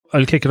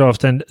I'll kick it off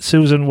then.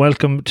 Susan,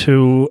 welcome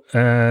to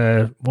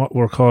what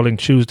we're calling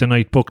Tuesday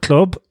Night Book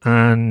Club,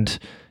 and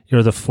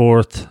you're the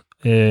fourth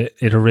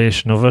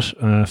iteration of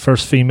it,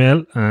 first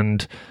female,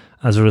 and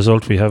as a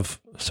result we have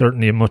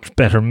certainly a much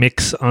better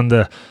mix on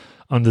the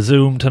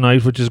Zoom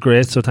tonight, which is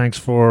great, so thanks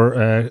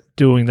for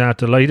doing that.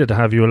 Delighted to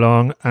have you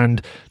along.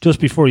 And just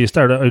before you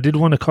start, I did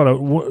want to call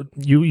out,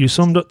 you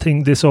summed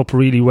this up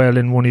really well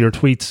in one of your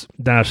tweets,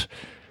 that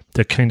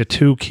the kind of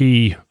two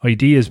key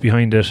ideas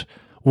behind it.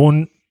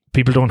 One,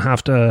 people don't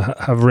have to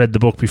have read the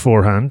book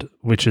beforehand,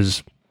 which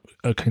is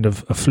a kind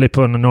of a flip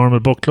on a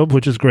normal book club,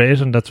 which is great,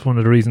 and that's one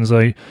of the reasons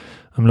I'm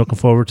looking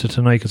forward to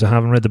tonight, because I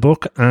haven't read the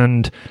book.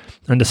 And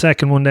the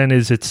second one then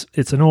is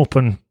it's an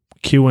open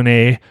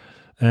Q&A.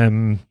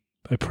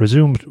 I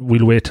presume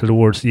we'll wait till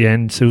towards the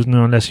end, Susan,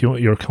 unless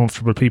you're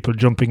comfortable people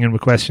jumping in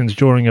with questions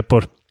during it,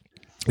 but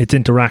it's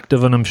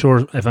interactive, and I'm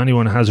sure if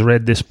anyone has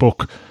read this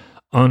book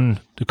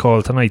on the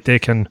call tonight, they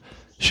can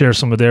share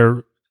some of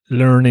their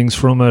learnings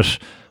from it,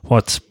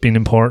 what's been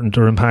important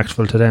or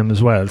impactful to them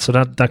as well. So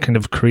that kind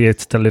of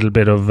creates a little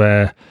bit of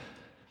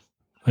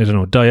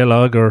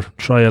dialogue or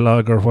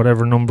trialogue or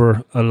whatever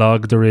number a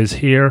log there is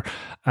here,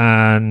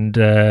 and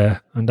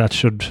that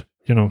should,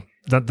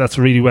 that's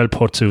really well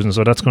put, Susan.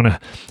 So that's going to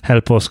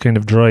help us kind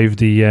of drive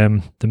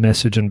the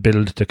message and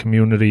build the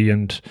community,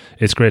 and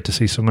it's great to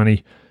see so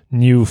many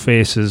new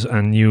faces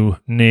and new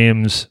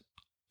names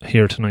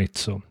here tonight.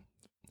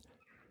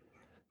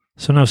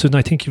 So now, Susan,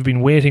 I think you've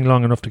been waiting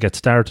long enough to get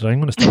started. I'm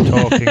going to start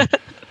talking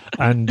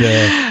and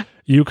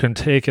you can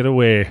take it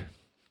away.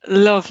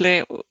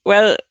 Lovely.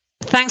 Well,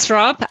 thanks,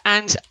 Rob.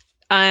 And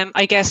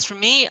I guess for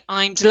me,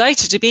 I'm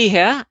delighted to be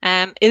here.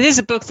 It is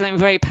a book that I'm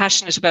very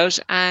passionate about.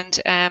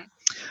 And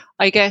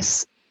I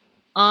guess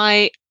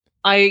I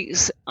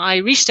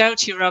reached out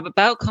to you, Rob,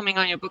 about coming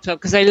on your book club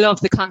because I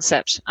love the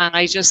concept. And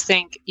I just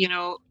think,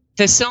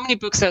 there's so many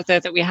books out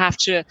there that we have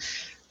to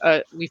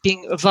we've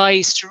been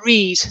advised to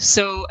read,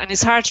 and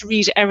it's hard to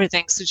read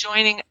everything. So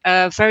joining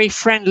a very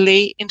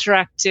friendly,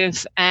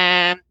 interactive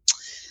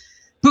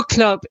book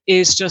club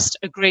is just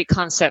a great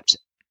concept.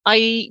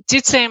 I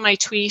did say in my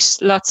tweet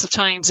lots of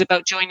times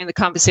about joining the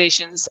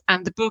conversations,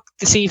 and the book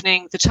this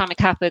evening, The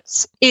Atomic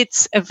Habits,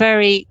 it's a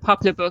very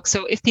popular book.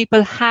 So if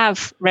people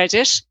have read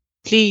it,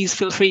 please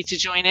feel free to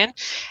join in.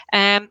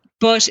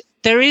 But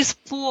there is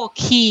 4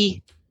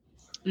 key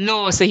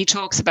laws that he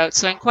talks about.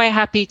 So I'm quite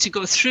happy to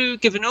go through,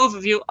 give an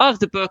overview of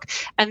the book,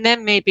 and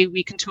then maybe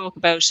we can talk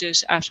about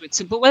it afterwards.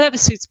 So, but whatever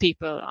suits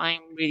people,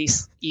 I'm really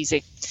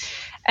easy.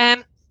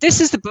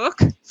 This is the book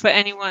for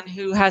anyone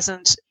who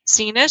hasn't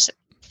seen it.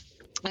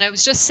 And I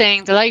was just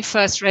saying that I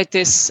first read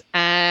this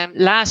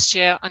last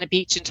year on a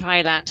beach in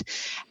Thailand,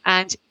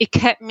 and it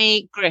kept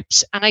me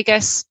gripped. And I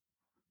guess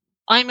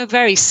I'm a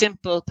very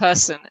simple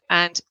person,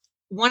 and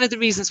one of the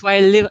reasons why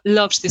I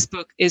loved this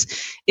book is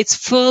it's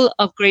full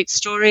of great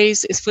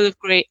stories. It's full of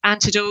great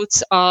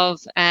anecdotes of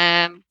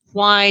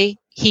why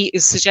he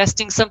is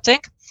suggesting something.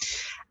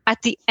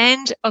 At the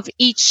end of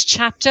each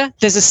chapter,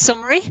 there's a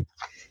summary.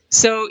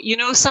 So,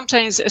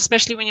 sometimes,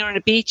 especially when you're on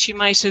a beach, you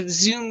might have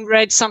Zoom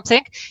read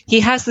something. He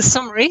has the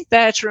summary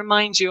there to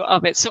remind you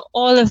of it. So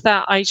all of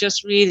that, I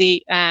just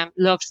really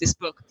loved this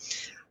book.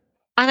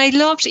 And I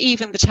loved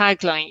even the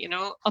tagline,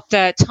 up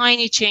there,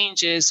 tiny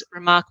changes,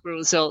 remarkable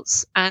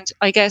results. And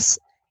I guess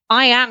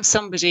I am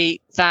somebody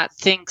that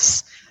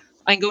thinks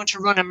I'm going to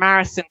run a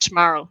marathon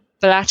tomorrow.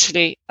 But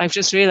actually, I've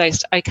just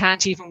realized I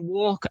can't even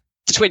walk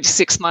the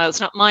 26 miles,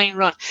 not mine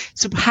run.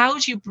 So how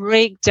do you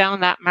break down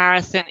that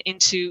marathon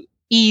into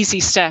easy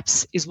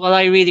steps is what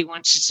I really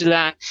wanted to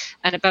learn,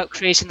 and about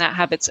creating that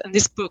habits. And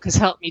this book has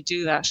helped me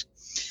do that.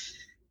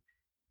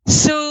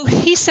 So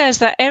he says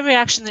that every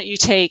action that you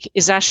take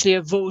is actually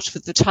a vote for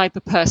the type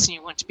of person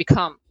you want to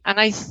become. And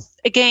I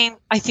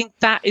think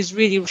that is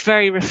really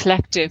very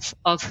reflective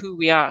of who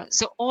we are.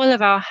 So all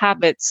of our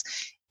habits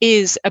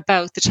is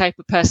about the type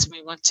of person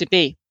we want to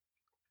be.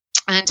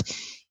 And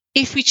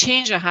if we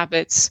change our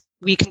habits,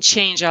 we can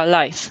change our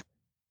life.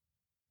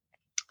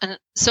 And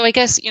so I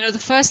guess, the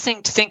first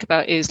thing to think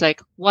about is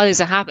what is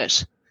a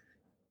habit?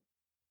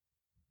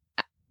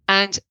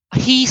 And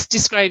he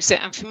describes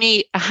it, and for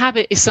me, a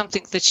habit is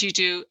something that you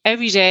do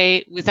every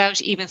day without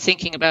even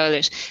thinking about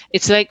it.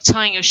 It's like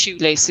tying your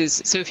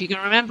shoelaces. So if you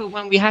can remember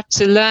when we had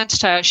to learn to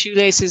tie our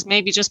shoelaces,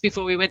 maybe just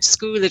before we went to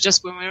school or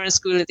just when we were in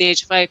school at the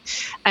age of 5,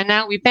 and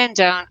now we bend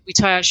down, we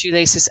tie our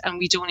shoelaces, and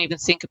we don't even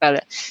think about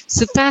it.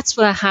 So that's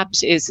what a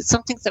habit is. It's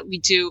something that we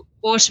do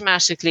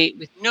automatically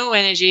with no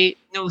energy,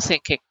 no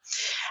thinking.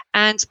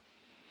 And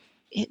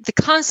the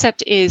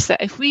concept is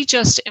that if we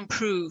just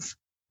improve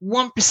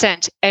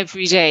 1%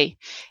 every day,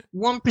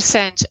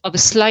 1% of a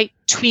slight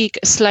tweak,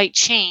 a slight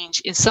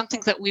change in something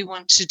that we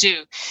want to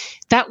do,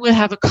 that will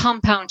have a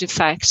compound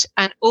effect.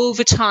 And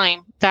over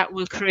time, that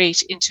will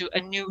create into a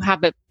new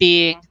habit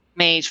being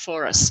made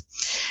for us.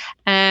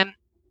 And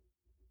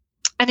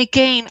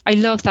again, I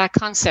love that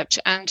concept.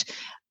 And,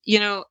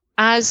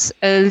 as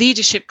a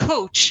leadership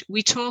coach,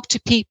 we talk to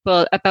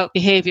people about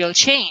behavioral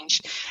change.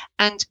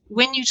 And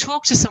when you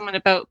talk to someone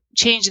about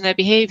changing their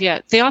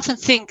behavior, they often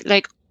think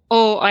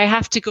oh, I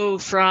have to go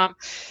from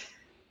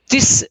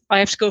 0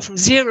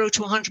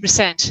 to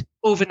 100%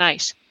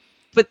 overnight.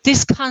 But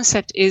this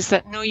concept is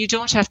that, no, you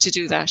don't have to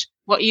do that.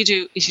 What you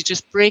do is you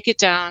just break it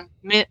down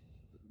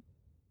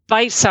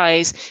bite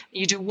size.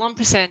 You do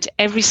 1%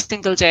 every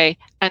single day.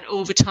 And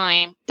over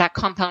time, that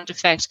compound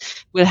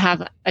effect will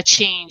have a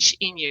change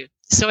in you.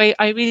 So I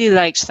really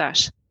liked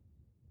that.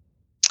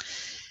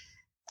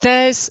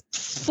 There's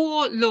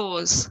 4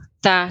 laws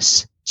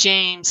that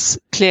James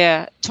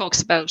Clear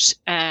talks about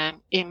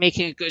in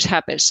making a good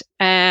habit.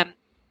 And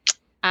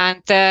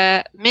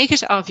make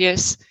it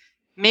obvious,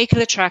 make it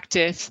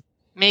attractive,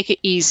 make it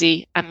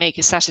easy, and make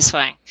it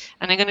satisfying.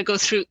 And I'm going to go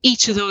through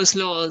each of those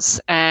laws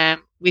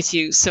with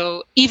you.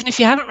 So even if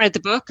you haven't read the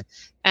book,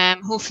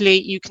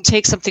 hopefully you can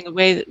take something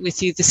away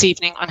with you this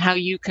evening on how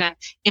you can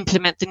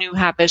implement a new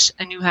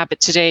habit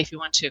today if you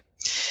want to.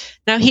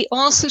 Now, he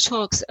also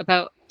talks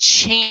about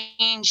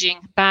changing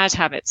bad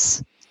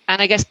habits.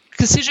 And I guess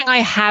considering I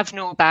have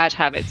no bad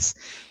habits,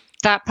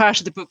 that part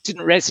of the book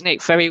didn't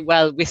resonate very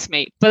well with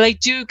me, but I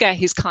do get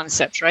his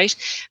concept, right?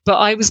 But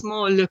I was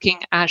more looking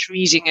at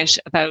reading it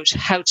about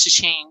how to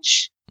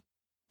change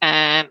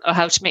or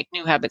how to make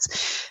new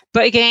habits.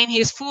 But again, he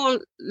has 4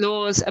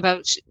 laws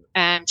about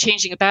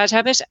changing a bad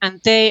habit,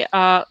 and they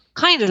are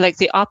kind of like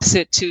the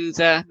opposite to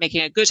the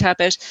making a good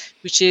habit,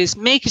 which is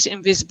make it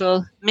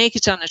invisible, make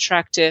it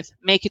unattractive,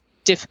 make it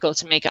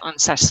difficult, and make it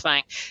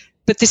unsatisfying.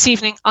 But this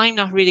evening, I'm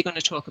not really going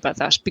to talk about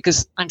that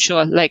because I'm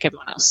sure, like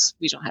everyone else,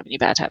 we don't have any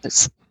bad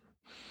habits.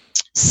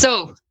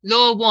 So,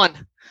 law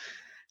 1,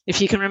 if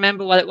you can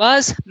remember what it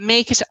was,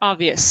 make it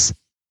obvious.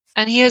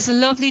 And he has a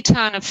lovely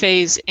turn of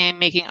phrase in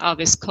making it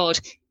obvious called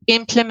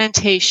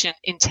implementation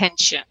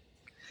intention.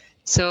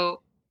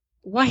 So,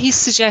 what he's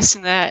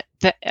suggesting that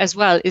as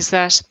well is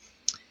that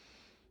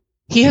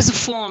he has a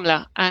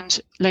formula,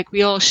 and like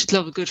we all should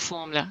love a good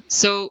formula.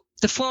 So,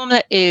 the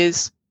formula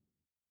is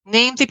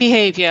name the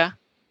behavior,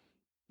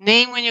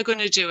 name when you're going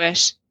to do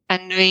it,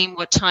 and name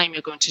what time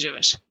you're going to do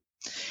it.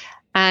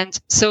 And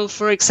so,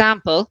 for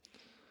example,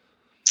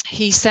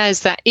 he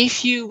says that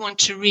if you want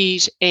to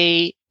read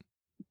a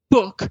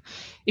book,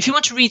 if you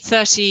want to read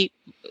 30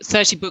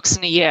 books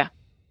in a year,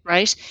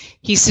 right?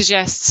 He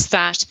suggests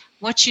that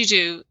what you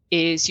do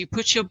is you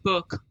put your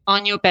book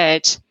on your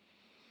bed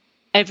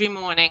every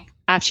morning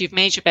after you've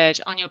made your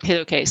bed on your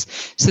pillowcase,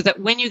 so that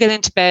when you get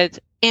into bed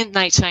in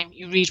nighttime,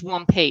 you read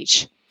 1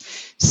 page.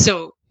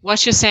 So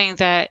what you're saying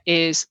there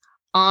is,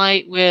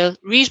 I will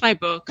read my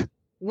book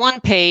 1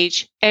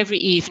 page every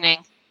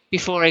evening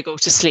before I go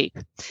to sleep.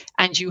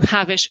 And you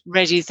have it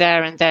ready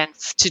there and then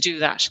to do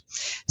that.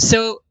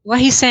 So what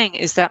he's saying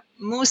is that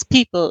most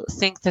people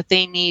think that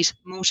they need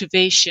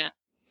motivation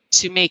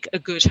to make a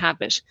good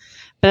habit.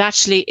 But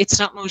actually, it's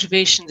not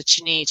motivation that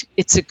you need.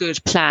 It's a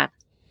good plan.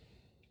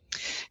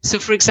 So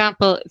for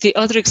example, the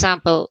other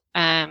example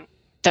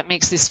that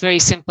makes this very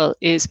simple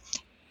is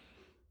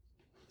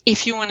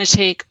if you want to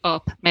take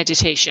up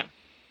meditation.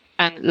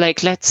 And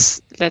like, let's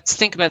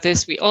think about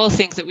this. We all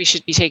think that we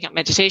should be taking up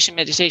meditation.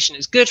 Meditation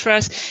is good for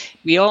us.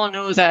 We all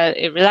know that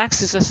it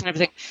relaxes us and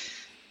everything.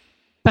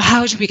 But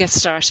how do we get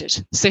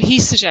started? So he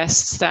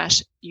suggests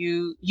that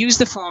you use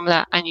the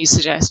formula and you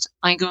suggest,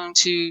 I'm going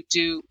to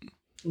do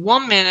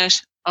 1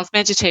 minute of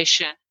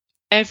meditation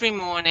every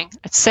morning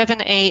at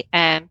 7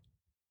 a.m.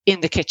 in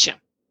the kitchen.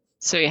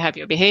 So you have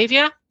your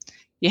behavior,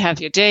 you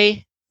have your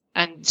day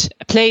and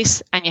a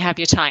place, and you have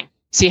your time.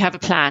 So you have a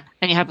plan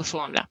and you have a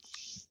formula.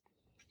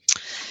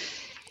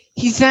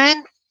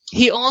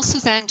 He also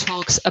then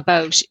talks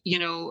about,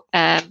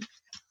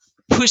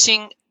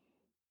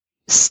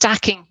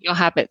 stacking your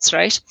habits,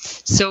 right?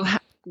 So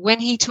when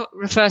he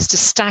refers to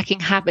stacking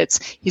habits,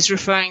 he's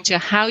referring to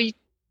how you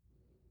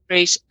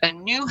create a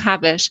new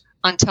habit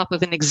on top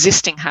of an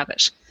existing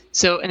habit.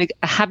 So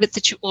a habit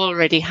that you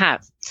already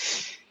have.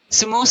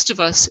 So most of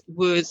us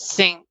would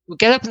think, we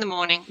get up in the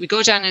morning, we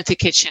go down into the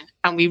kitchen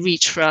and we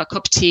reach for a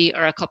cup of tea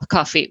or a cup of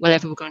coffee,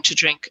 whatever we're going to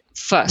drink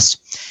first.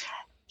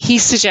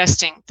 He's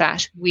suggesting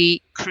that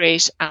we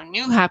create our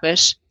new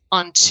habit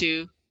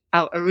onto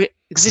our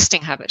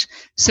existing habit.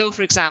 So,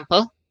 for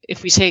example,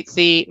 if we take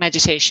the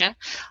meditation,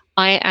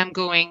 I am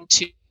going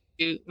to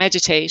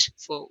meditate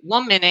for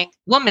 1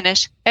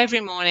 minute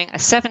every morning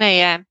at 7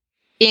 a.m.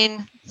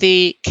 in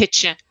the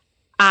kitchen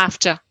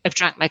after I've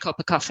drank my cup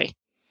of coffee.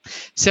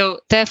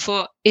 So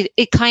therefore,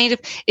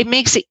 it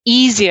makes it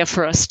easier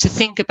for us to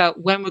think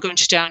about when we're going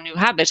to do our new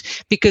habit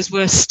because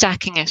we're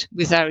stacking it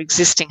with our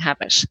existing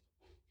habit.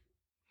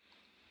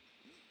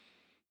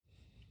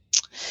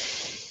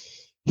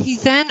 He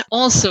then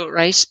also,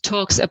 right,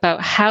 talks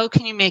about how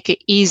can you make it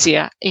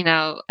easier in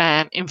our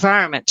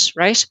environment,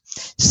 right?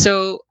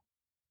 So,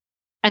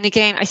 and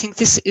again, I think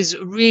this is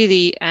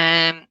really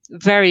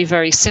very,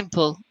 very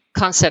simple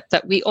concept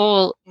that we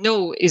all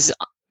know is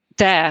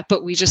there,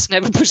 but we just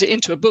never put it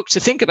into a book to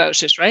think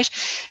about it, right?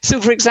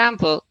 So, for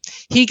example,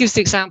 he gives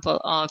the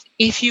example of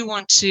if you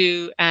want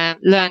to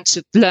learn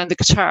the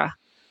guitar,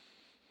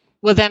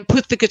 well, then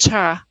put the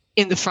guitar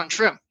in the front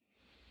room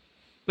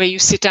where you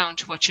sit down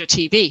to watch your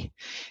TV.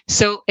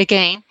 So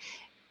again,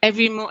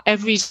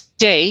 every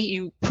day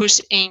you put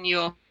in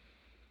your,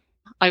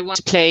 I want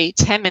to play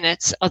 10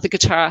 minutes of the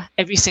guitar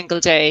every single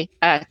day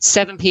at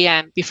 7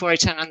 p.m. before I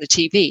turn on the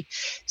TV.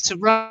 So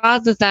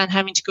rather than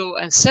having to go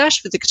and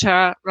search for the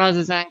guitar,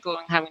 rather than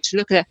going having to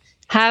look at it,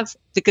 have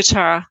the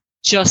guitar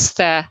just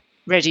there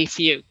ready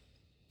for you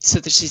so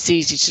that it's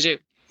easy to do.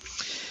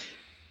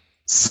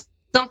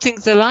 Something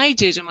that I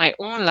did in my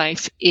own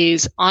life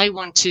is I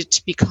wanted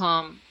to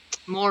become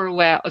more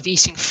aware of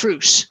eating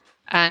fruit.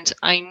 And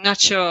I'm not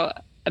sure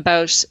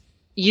about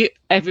you,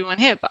 everyone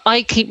here, but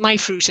I keep my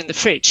fruit in the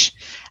fridge.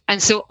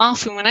 And so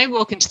often when I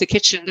walk into the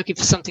kitchen looking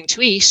for something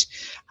to eat,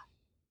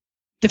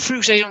 the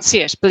fruit, I don't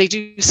see it, but I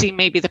do see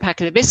maybe the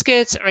packet of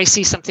biscuits, or I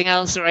see something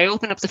else, or I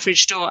open up the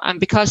fridge door, and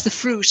because the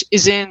fruit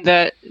is in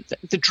the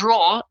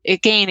drawer,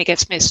 again, it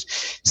gets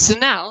missed. So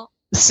now,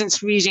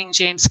 since reading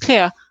James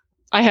Clear,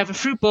 I have a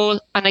fruit bowl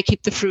and I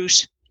keep the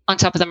fruit on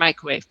top of the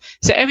microwave.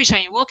 So every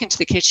time you walk into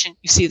the kitchen,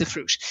 you see the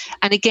fruit.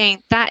 And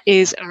again, that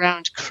is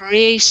around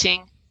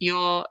creating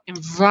your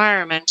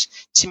environment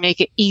to make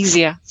it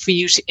easier for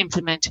you to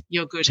implement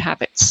your good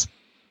habits.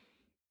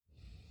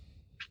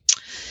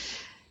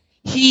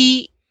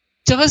 He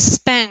does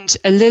spend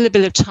a little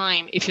bit of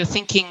time, if you're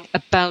thinking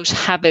about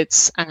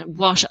habits and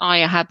what are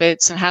your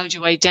habits and how do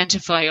you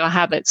identify your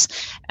habits.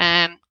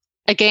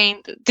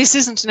 Again, this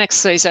isn't an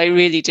exercise I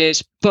really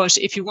did, but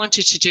if you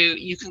wanted to do,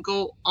 you can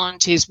go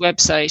onto his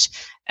website,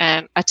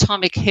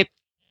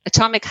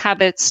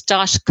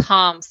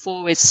 atomichabits.com /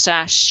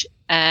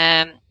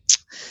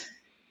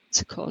 what's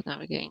it called now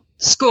again?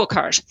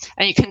 Scorecard.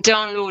 And you can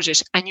download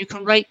it and you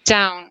can write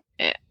down,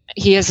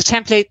 he has a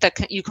template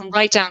that you can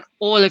write down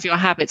all of your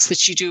habits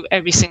that you do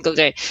every single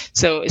day.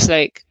 So it's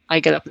like, I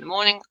get up in the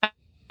morning, I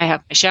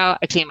have my shower,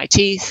 I clean my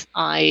teeth,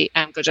 I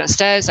go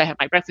downstairs, I have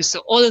my breakfast. So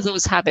all of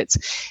those habits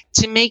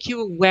to make you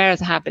aware of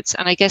the habits.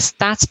 And I guess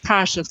that's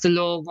part of the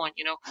law of one,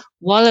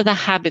 what are the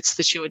habits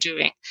that you're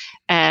doing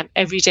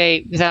every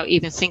day without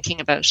even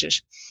thinking about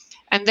it.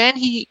 And then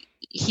he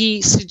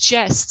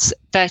suggests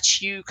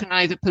that you can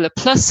either put a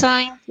plus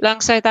sign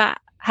alongside that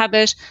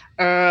habit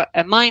or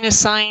a minus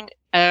sign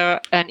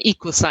or an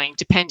equal sign,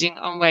 depending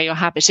on where your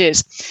habit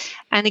is.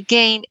 And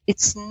again,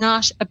 it's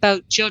not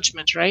about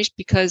judgment, right?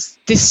 Because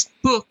this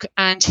book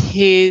and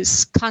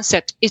his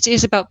concept, it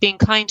is about being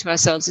kind to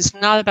ourselves. It's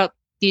not about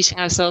beating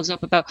ourselves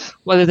up about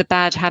what are the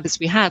bad habits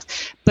we have,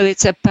 but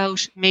it's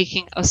about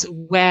making us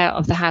aware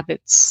of the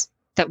habits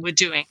that we're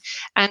doing.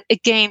 And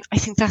again, I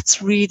think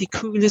that's really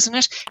cool, isn't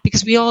it?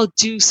 Because we all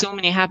do so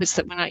many habits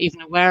that we're not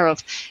even aware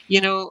of.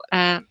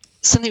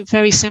 Something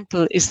very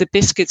simple is the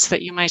biscuits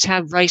that you might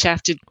have right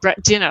after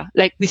dinner,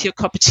 like with your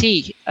cup of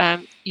tea.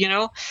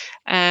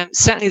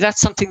 Certainly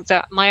that's something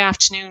that my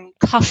afternoon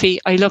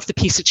coffee, I love the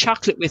piece of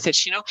chocolate with it,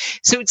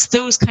 So it's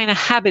those kind of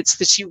habits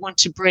that you want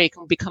to break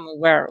and become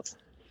aware of.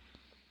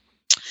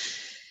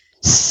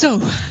 So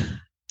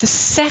the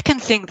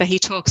second thing that he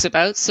talks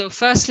about, so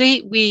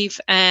firstly, we've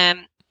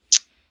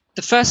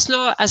the first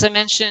law, as I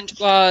mentioned,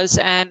 was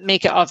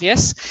make it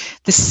obvious.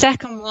 The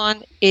second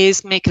one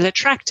is make it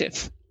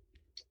attractive.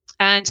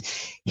 And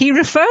he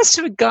refers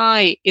to a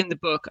guy in the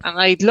book, and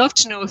I'd love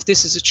to know if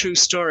this is a true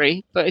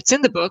story, but it's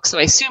in the book, so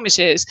I assume it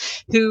is,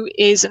 who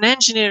is an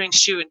engineering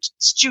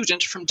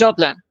student from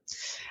Dublin.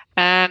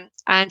 And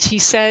he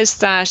says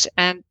that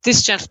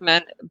this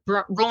gentleman,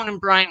 Ronan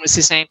Bryan was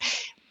his name,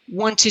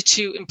 wanted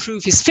to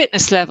improve his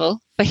fitness level,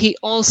 but he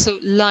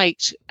also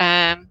liked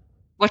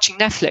watching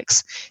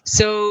Netflix.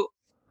 So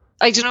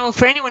I don't know,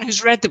 for anyone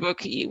who's read the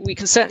book, we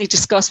can certainly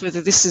discuss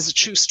whether this is a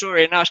true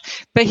story or not.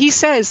 But he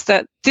says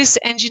that this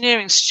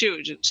engineering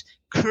student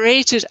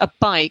created a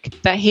bike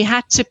that he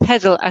had to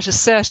pedal at a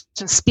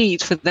certain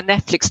speed for the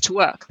Netflix to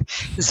work.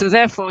 And so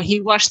therefore,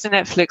 he watched the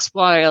Netflix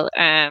while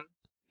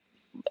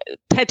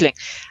pedaling.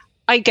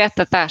 I get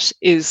I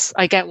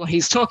get what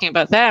he's talking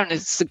about there, and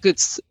it's a good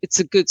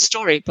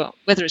story, but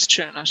whether it's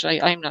true or not,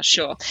 I'm not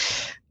sure.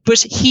 But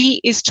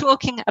he is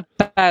talking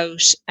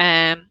about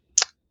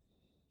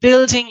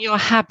building your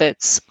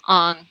habits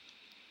on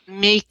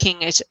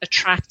making it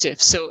attractive.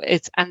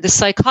 And the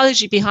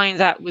psychology behind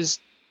that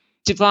was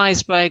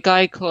devised by a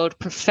guy called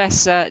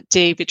Professor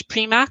David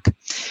Premack,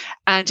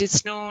 and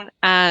it's known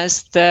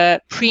as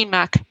the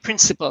Premack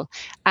principle.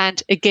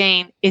 And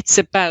again, it's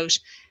about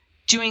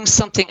doing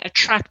something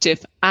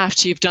attractive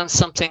after you've done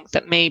something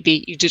that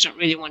maybe you didn't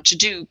really want to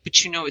do, but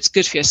it's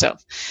good for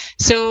yourself.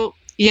 So,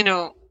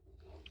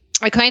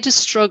 I kind of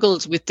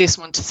struggled with this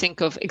one to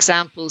think of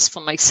examples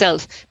for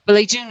myself, but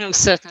I do know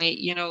certainly,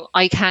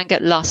 I can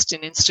get lost in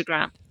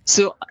Instagram.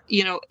 So,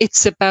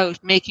 it's about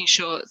making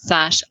sure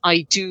that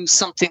I do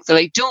something that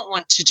I don't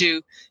want to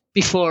do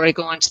before I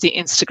go onto the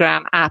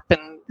Instagram app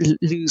and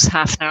lose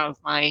half an hour of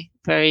my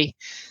very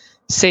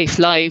safe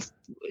life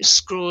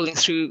scrolling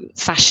through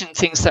fashion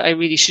things that I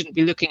really shouldn't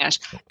be looking at.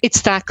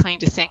 It's that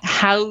kind of thing.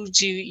 How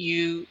do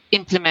you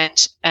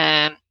implement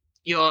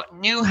your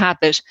new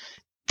habit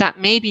that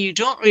maybe you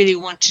don't really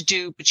want to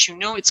do, but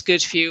it's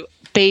good for you,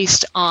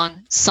 based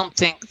on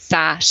something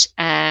that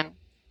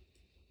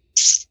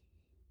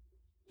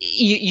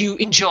you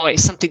enjoy,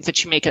 something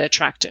that you make it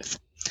attractive.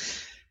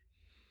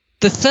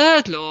 The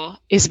third law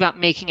is about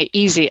making it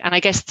easy. And I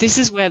guess this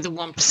is where the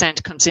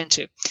 1% comes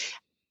into.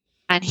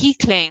 And he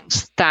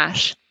claims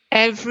that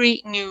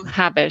every new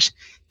habit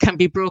can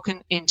be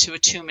broken into a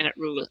 2-minute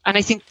rule. And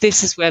I think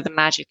this is where the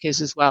magic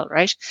is as well,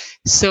 right?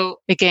 So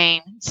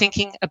again,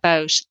 thinking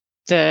about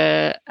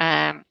the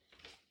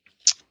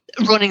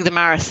running the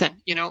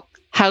marathon,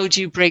 how do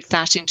you break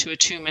that into a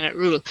 2-minute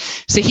rule?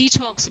 So he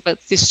talks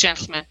about this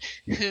gentleman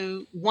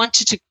who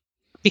wanted to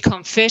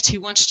become fit, he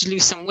wanted to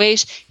lose some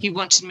weight, he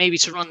wanted maybe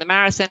to run the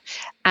marathon,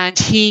 and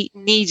he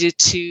needed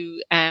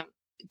to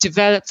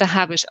develop the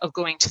habit of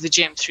going to the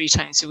gym 3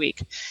 times a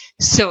week.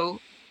 So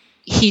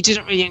he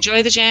didn't really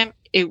enjoy the gym.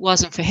 It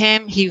wasn't for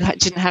him. He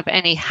didn't have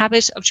any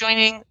habit of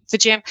joining the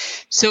gym.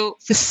 So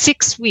for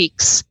 6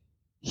 weeks,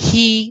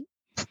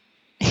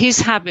 his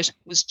habit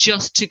was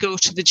just to go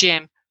to the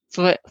gym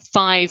for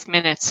 5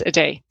 minutes a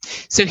day.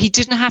 So he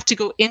didn't have to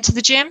go into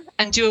the gym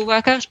and do a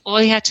workout. All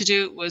he had to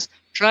do was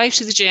drive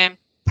to the gym,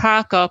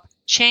 park up,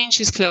 change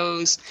his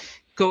clothes,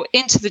 go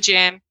into the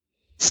gym,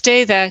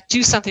 stay there,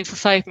 do something for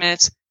 5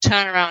 minutes,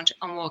 turn around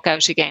and walk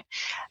out again.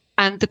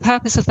 And the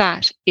purpose of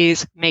that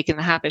is making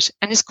the habit.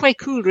 And it's quite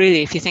cool,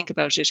 really, if you think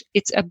about it.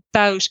 It's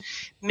about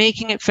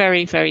making it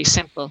very, very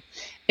simple.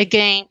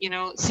 Again,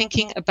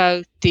 thinking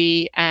about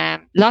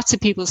lots of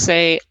people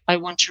say, I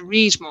want to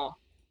read more,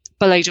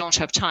 but I don't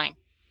have time.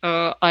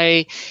 Or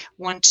I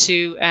want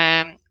to,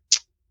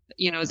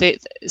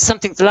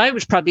 something that I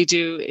would probably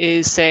do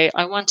is say,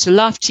 I want a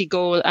lofty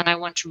goal and I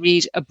want to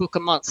read a book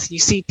a month. You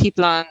see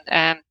people on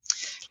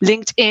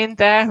LinkedIn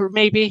there, or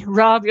maybe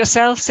Rob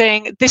yourself,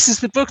 saying, this is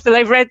the book that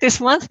I've read this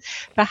month.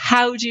 But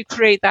how do you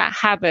create that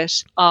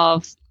habit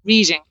of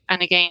reading?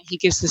 And again, he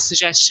gives the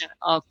suggestion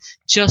of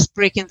just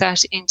breaking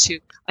that into,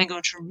 I'm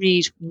going to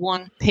read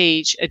 1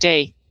 page a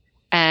day.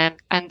 And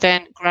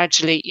then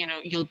gradually,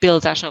 you'll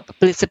build that up.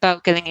 But it's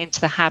about getting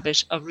into the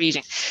habit of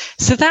reading.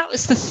 So that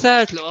was the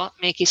third law,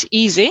 make it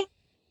easy.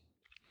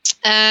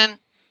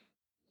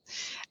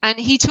 And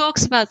he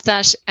talks about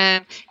that,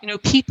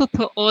 people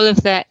put all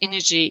of their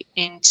energy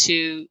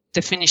into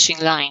the finishing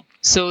line.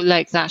 So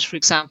like that, for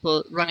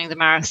example, running the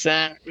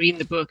marathon, reading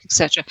the book,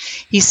 etc.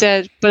 He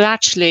said, but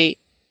actually,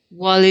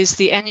 what is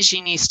the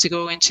energy needs to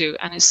go into,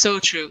 and it's so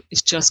true,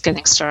 is just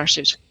getting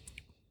started.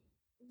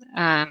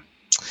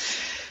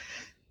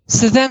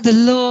 So then the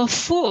law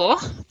 4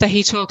 that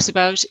he talks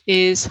about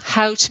is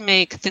how to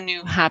make the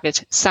new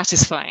habit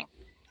satisfying.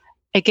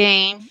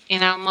 Again,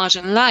 in our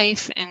modern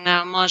life, in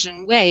our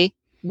modern way,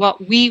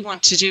 what we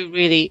want to do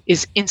really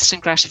is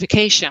instant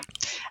gratification.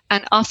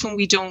 And often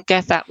we don't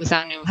get that with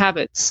our new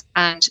habits.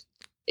 And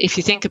if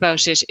you think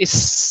about it,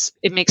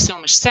 it makes so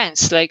much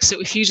sense. So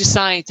if you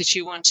decide that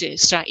you want to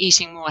start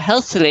eating more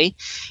healthily,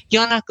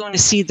 you're not going to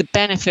see the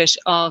benefit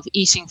of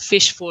eating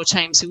fish 4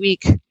 times a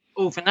week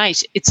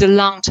overnight. It's a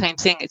long time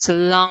thing. It's a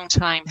long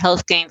time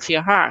health gain for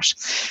your heart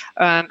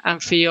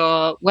and for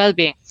your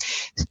well-being.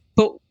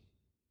 But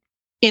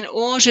in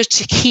order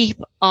to keep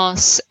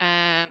us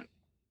and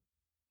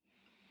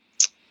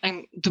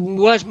the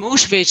word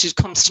motivated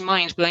comes to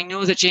mind, but I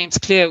know that James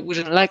Clear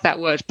wouldn't like that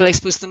word. But I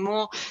suppose the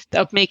more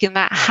of making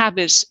that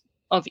habit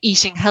of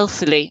eating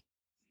healthily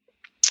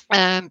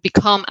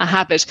become a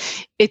habit,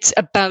 it's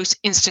about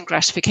instant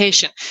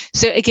gratification.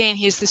 So again,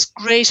 here's this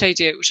great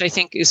idea, which I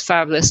think is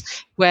fabulous,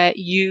 where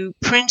you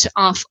print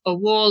off a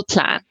wall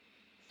plan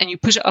and you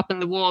put it up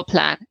in the wall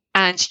plan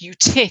and you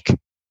tick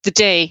the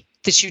day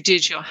that you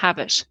did your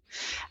habit,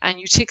 and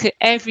you tick it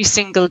every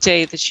single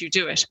day that you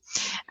do it.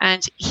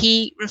 And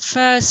he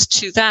refers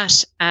to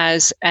that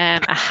as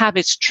a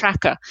habit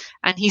tracker.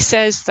 And he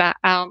says that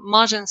our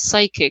modern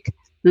psychic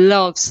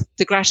loves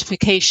the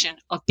gratification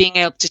of being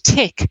able to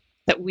tick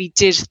that we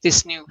did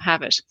this new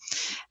habit.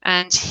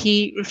 And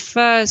he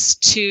refers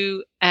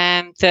to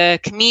the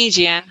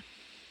comedian,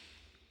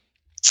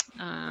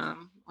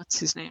 what's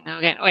his name now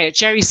again? Oh yeah,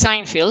 Jerry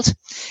Seinfeld,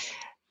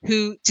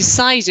 who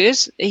decided,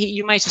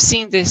 you might have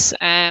seen this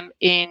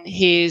in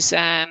his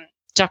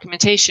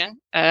documentation,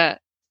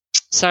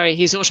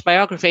 his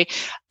autobiography,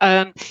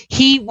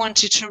 he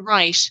wanted to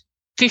write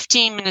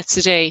 15 minutes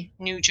a day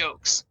new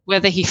jokes,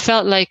 whether he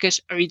felt like it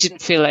or he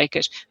didn't feel like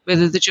it,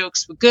 whether the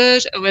jokes were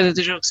good or whether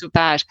the jokes were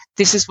bad.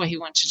 This is what he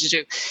wanted to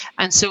do.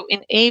 And so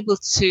able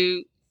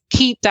to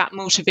keep that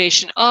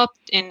motivation up,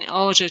 in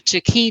order to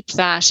keep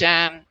that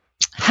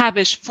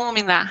habit,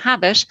 forming that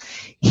habit,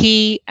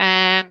 he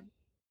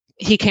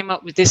came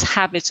up with this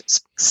habit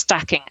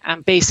stacking.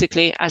 And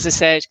basically, as I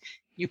said,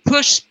 you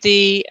push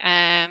the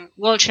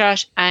wall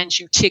chart and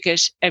you tick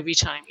it every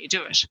time you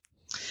do it.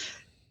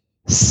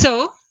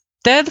 So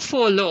they're the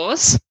 4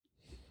 laws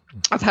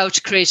of how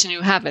to create a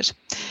new habit.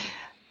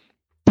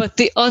 But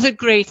the other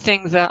great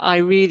thing that I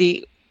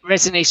really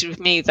resonated with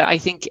me, that I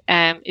think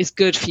is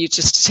good for you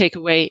just to take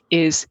away,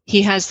 is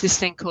he has this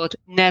thing called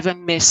never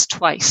miss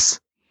twice.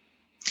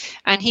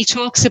 And he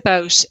talks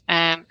about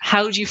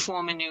how do you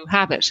form a new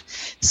habit?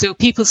 So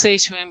people say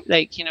to him,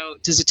 like,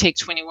 does it take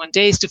 21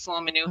 days to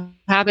form a new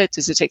habit?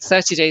 Does it take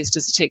 30 days?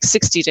 Does it take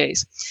 60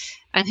 days?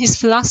 And his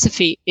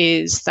philosophy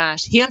is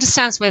that he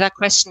understands why that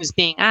question is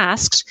being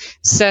asked.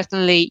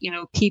 Certainly,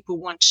 people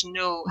want to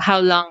know how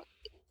long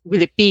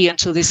will it be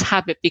until this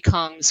habit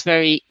becomes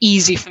very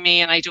easy for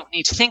me and I don't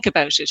need to think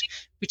about it,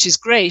 which is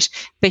great.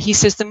 But he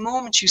says the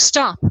moment you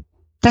stop,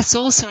 that's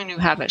also a new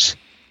habit.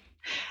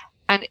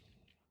 And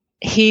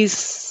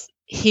his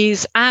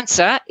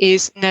answer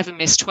is never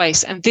miss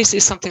twice. And this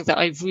is something that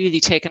I've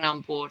really taken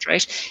on board,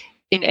 right?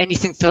 In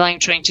anything that I'm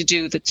trying to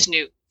do that's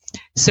new.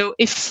 So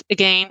if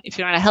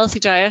you're on a healthy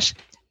diet,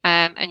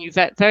 and you've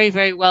ate very,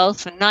 very well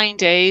for 9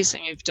 days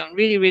and you've done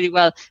really, really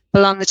well,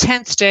 but on the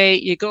 10th day,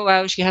 you go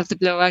out, you have the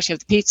blowout, you have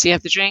the pizza, you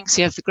have the drinks,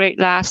 you have the great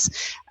laughs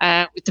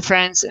with the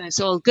friends, and it's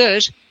all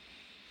good,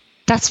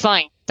 that's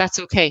fine. That's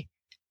okay.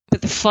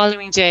 But the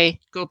following day,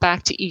 go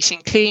back to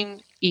eating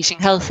clean, eating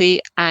healthy,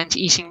 and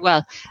eating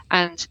well.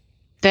 And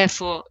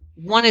therefore,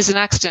 1 is an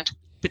accident,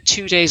 but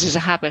 2 days is a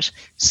habit.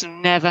 So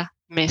never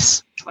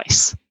miss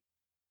twice.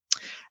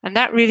 And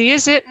that really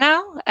is it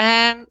now.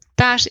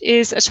 That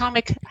is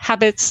Atomic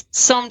Habits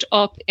summed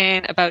up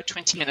in about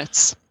 20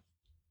 minutes.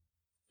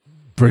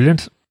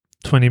 Brilliant.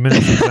 20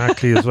 minutes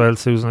exactly as well,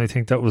 Susan. I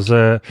think that was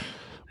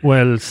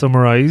well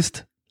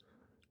summarised.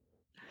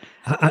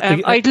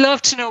 I'd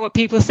love to know what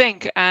people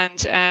think,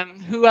 and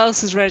who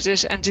else has read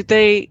it, and did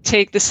they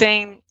take the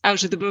same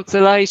out of the book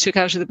that I took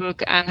out of the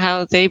book, and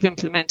how they've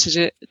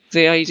implemented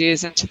the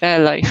ideas into their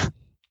life.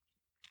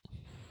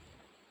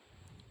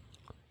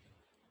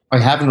 I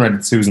haven't read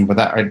it, Susan, but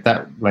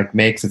that like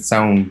makes it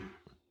sound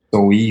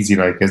so easy,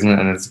 like, isn't it?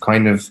 And it's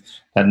kind of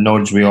that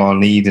nudge we all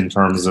need in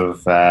terms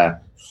of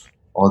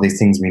all these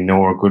things we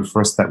know are good for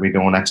us that we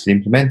don't actually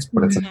implement.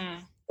 But it's a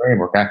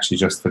framework actually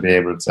just to be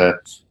able to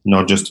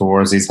nudge us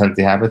towards these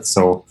healthy habits.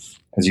 So,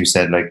 as you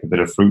said, like a bit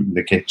of fruit in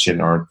the kitchen,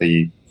 or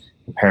the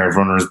pair of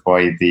runners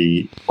by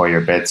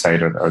your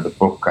bedside, or the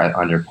book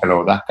on your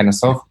pillow, that kind of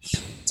stuff.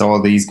 It's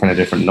all these kind of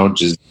different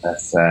nudges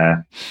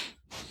that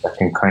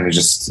can kind of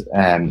just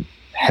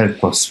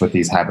help us with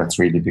these habits,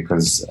 really,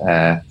 because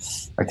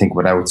I think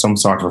without some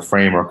sort of a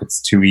framework,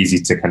 it's too easy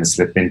to kind of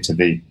slip into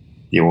the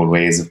old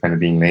ways of kind of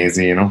being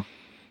lazy, Yeah,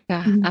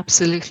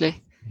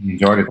 absolutely.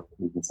 Enjoyed it,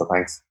 so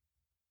thanks.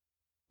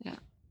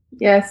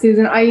 Yeah,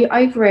 Susan,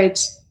 I've read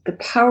The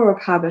Power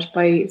of Habit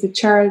by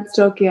Charles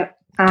Duhigg,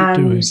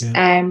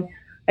 and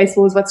I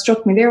suppose what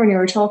struck me there when you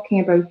were talking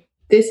about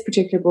this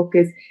particular book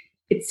is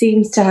it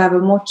seems to have a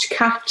much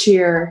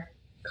catchier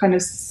kind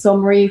of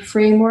summary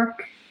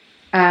framework,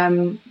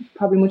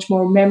 probably much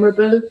more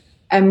memorable.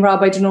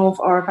 Rob, I don't know if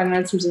our kind of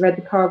else has read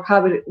The Power of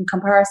Habit in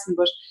comparison,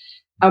 but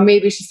or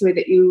maybe it's just the way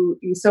that you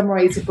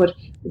summarize it, but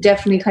it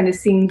definitely kind of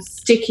seems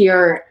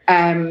stickier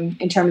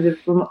in terms of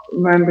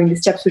remembering the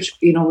steps, which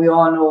we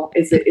all know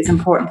is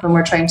important when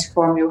we're trying to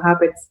form new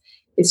habits.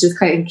 It's just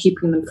kind of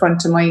keeping them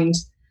front of mind.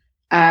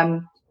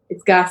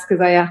 It's gas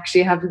because I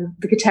actually have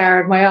the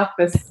guitar in my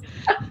office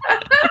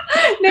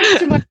next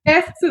to my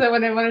desk, so that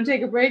when I want to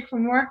take a break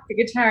from work, the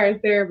guitar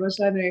is there.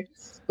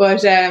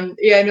 But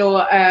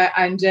anyway,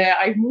 and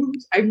I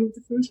moved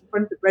the fruit in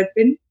front of the bread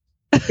bin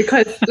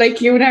because,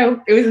 like it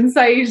was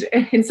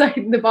inside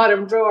in the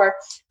bottom drawer,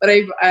 but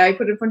I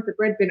put it in front of the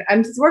bread bin,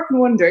 and it's working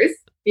wonders.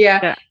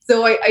 Yeah.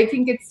 So I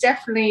think it's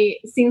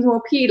definitely seems more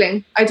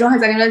appealing. I don't know,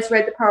 has anyone else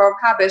read The Power of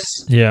Habit?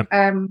 Yeah.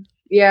 I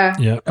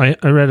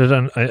read it,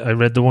 and I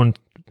read the one.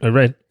 I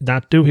read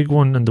that Duhigg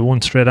one, and the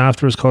one straight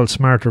after is called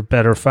Smarter,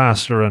 Better,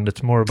 Faster, and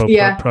it's more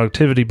about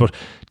productivity. But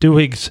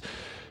Duhigg's,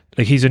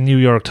 like, he's a New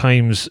York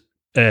Times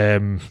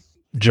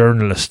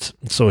journalist,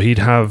 so he'd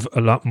have a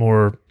lot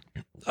more.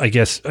 I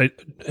guess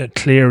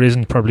Claire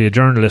isn't probably a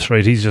journalist,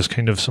 right? He's just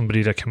kind of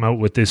somebody that came out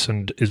with this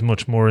and is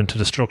much more into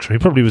the structure. He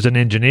probably was an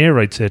engineer,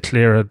 I'd say.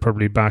 Claire had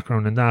probably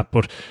background in that,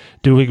 but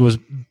Duhigg was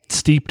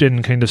steeped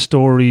in kind of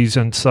stories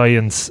and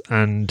science.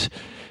 And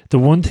the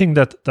one thing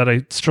that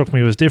struck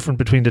me was different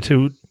between the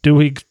two.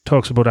 Duhigg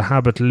talks about a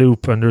habit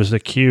loop, and there's a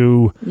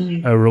cue,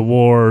 a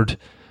reward,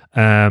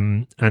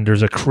 and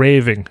there's a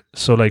craving.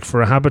 So, like,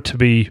 for a habit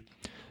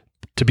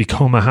to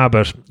become a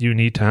habit, you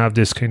need to have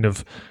this kind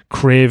of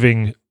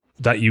craving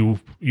that you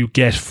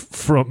get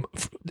from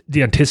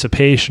the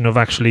anticipation of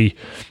actually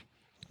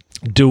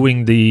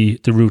doing the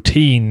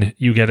routine.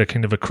 You get a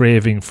kind of a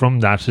craving from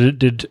that.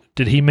 Did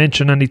he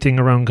mention anything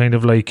around kind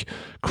of like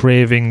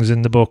cravings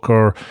in the book,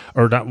 or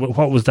that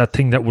what was that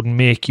thing that would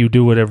make you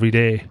do it every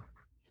day?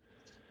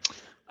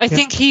 I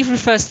think he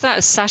refers to that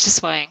as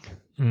satisfying.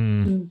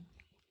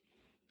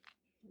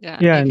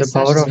 Yeah, in The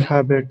Power of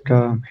Habit,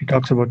 he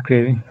talks about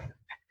craving.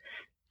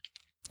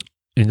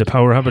 In The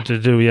Power Habit to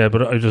do,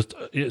 but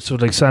so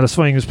like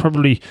satisfying is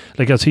probably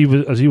like as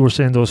you were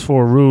saying those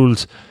 4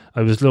 rules.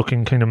 I was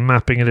looking, kind of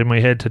mapping it in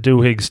my head to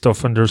Duhigg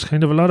stuff, and there's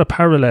kind of a lot of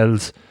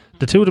parallels.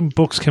 The two of them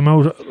books came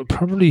out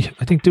probably.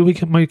 I think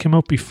Duhigg might have come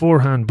out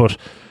beforehand, but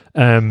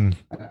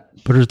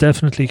there's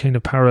definitely kind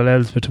of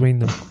parallels between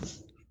them.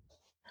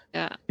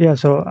 Yeah.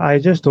 So I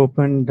just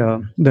opened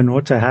the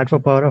notes I had for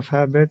Power of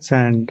Habits,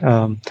 and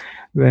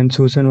when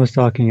Susan was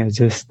talking, I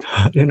just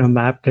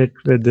mapped it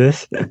with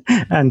this,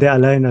 and they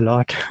align a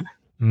lot.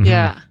 Mhm.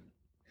 Yeah.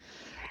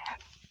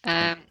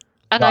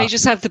 And I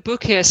just have the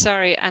book here,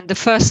 sorry, and the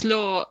first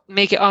law,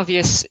 make it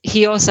obvious,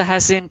 he also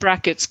has in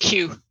brackets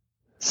Q.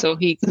 So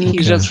he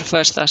does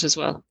refer to that as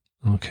well.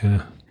 Okay.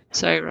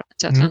 Sorry,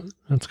 Declan.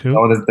 That's cool.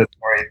 Oh,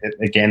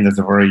 there's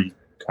a very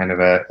kind of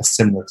a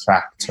similar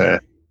track to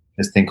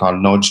this thing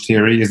called nudge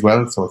theory as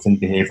well. So it's in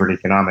behavioral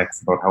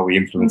economics about how we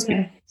influence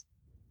people.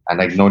 And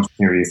like nudge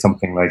theory is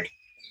something like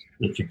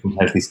if you put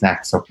healthy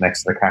snacks up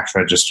next to the cash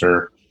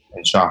register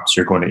in shops,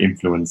 you're going to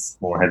influence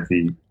more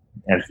healthy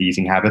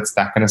eating habits,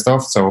 that kind of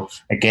stuff. So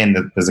again,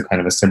 there's a kind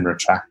of a similar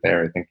track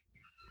there, I think.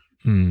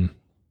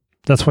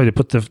 That's why they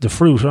put the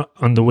fruit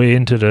on the way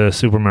into the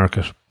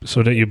supermarket,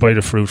 so that you buy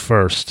the fruit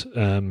first.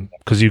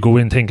 Because you go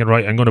in thinking,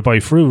 right, I'm going to buy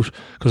fruit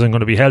because I'm going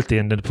to be healthy,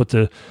 and then put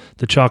the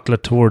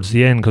chocolate towards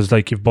the end because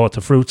like you've bought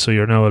the fruit, so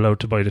you're now allowed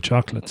to buy the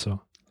chocolate.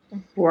 So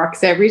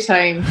works every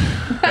time.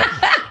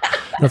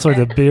 That's why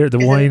the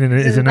wine in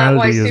it is an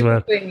Aldi as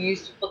well. You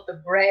used to put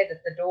the bread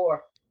at the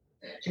door.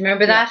 Do you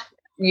remember that?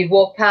 And you'd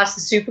walk past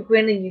the Super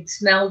Quinn and you'd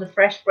smell the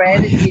fresh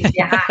bread and you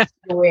had to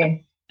go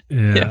in.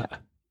 Yeah.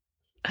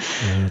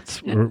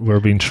 We're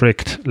being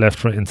tricked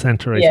left, right, and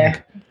centre. I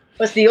think.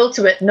 It's the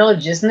ultimate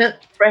nudge, isn't it?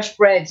 Fresh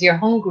bread. You're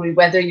hungry,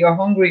 whether you're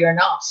hungry or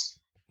not.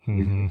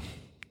 Mm-hmm.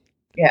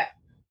 Yeah.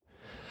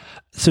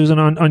 Susan,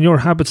 on your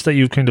habits that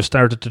you've kind of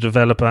started to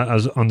develop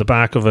as on the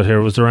back of it here,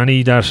 was there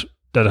any that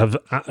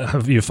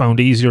have you found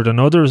easier than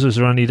others? Is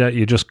there any that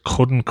you just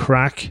couldn't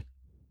crack?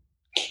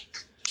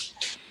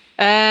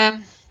 Oh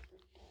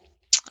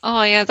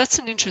yeah, that's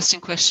an interesting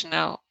question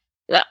now.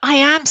 I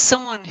am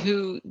someone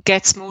who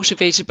gets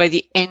motivated by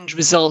the end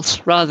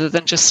result rather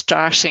than just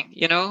starting,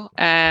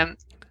 and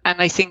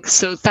I think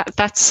so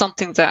that's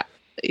something that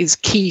is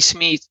key to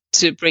me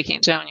to breaking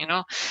it down,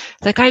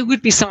 like I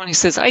would be someone who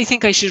says, I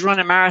think I should run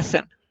a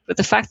marathon, but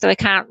the fact that I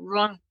can't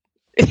run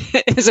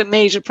is a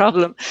major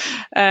problem.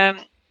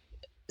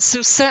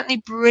 So certainly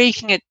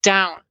breaking it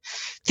down.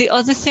 The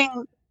other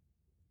thing,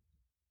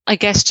 I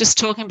guess, just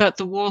talking about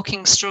the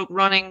walking stroke,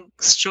 running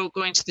stroke,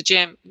 going to the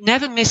gym,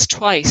 never miss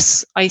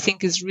twice, I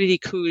think is really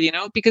cool,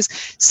 because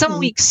some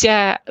weeks,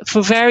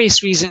 for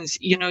various reasons,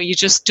 you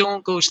just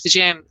don't go to the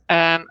gym,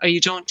 or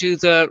you don't do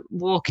the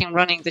walking,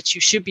 running that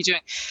you should be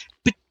doing.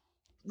 But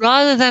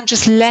rather than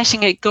just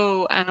letting it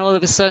go and all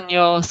of a sudden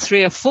you're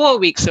 3 or 4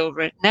 weeks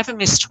over it, never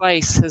miss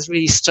twice has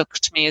really stuck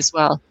to me as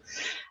well.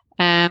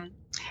 And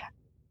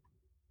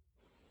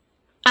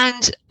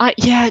I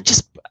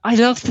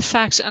love the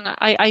fact, and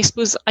I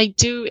suppose I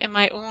do in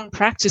my own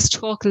practice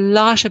talk a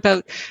lot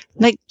about,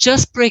 like,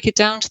 just break it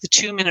down to the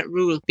 2-minute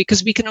rule,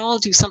 because we can all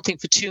do something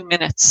for 2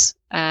 minutes,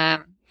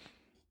 and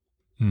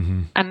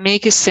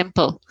make it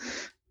simple.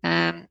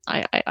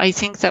 I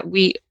think that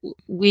we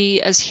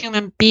as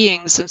human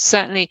beings, and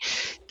certainly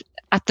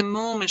at the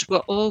moment, we're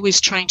always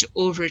trying to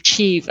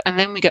overachieve, and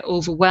then we get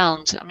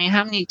overwhelmed. I mean,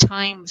 how many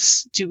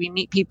times do we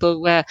meet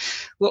people where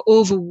we're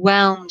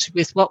overwhelmed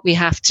with what we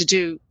have to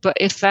do? But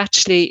if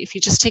you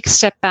just take a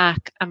step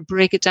back and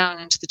break it down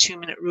into the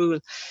 2-minute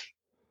rule,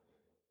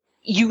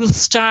 you will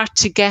start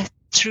to get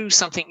through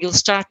something. You'll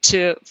start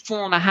to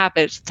form a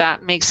habit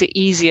that makes it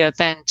easier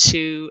then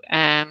to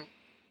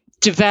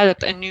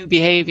develop a new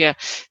behavior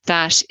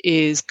that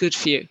is good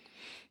for you,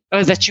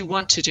 or that you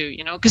want to do,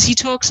 because he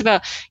talks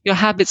about your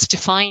habits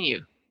define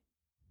you.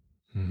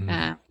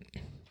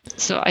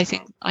 So I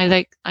think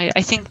I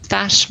think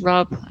that,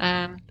 Rob,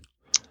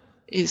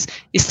 is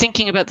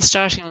thinking about the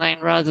starting line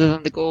rather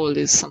than the goal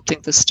is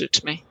something that stood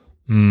to me.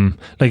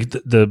 Like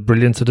the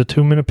brilliance of the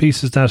 2-minute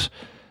piece is that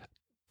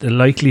the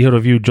likelihood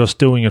of you just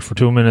doing it for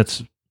 2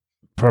 minutes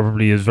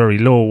probably is very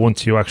low.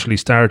 Once you actually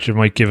start, you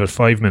might give it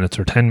 5 minutes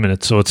or 10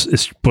 minutes. So it's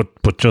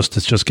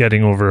just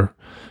getting over,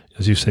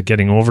 as you said,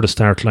 getting over the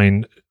start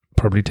line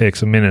probably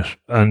takes a minute,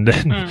 and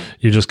then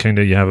you just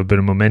you have a bit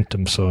of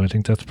momentum. So I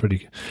think that's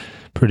pretty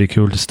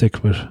cool to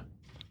stick with.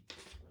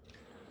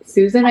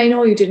 Susan, I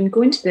know you didn't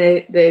go into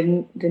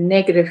the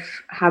negative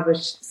habit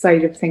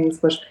side of things,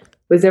 but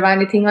was there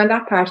anything on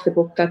that part of the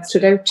book that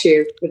stood out to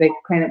you, like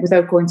kind of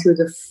without going through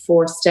the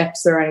 4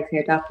 steps or anything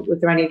like that? But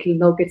was there any little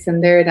nuggets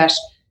in there that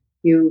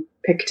you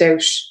picked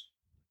out?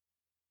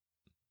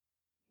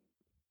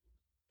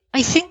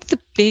 I think the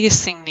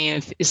biggest thing,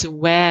 Niamh, is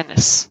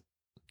awareness.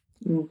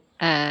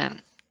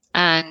 And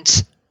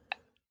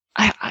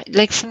I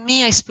like, for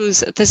me, I suppose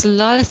there's a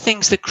lot of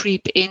things that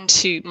creep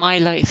into my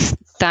life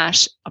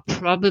that are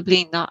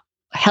probably not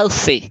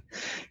healthy,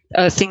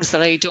 things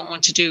that I don't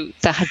want to do,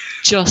 that have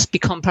just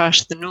become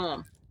part of the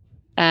norm.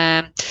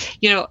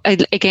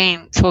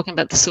 Again, talking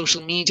about the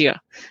social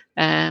media,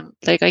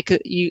 like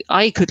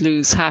I could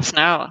lose half an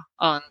hour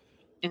on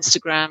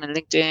Instagram and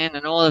LinkedIn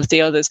and all of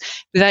the others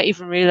without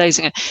even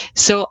realizing it.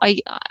 So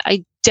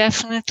I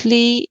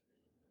definitely,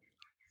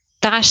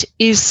 that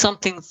is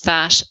something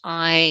that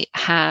I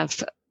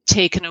have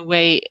taken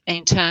away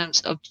in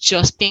terms of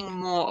just being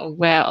more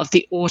aware of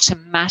the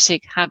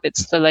automatic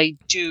habits that I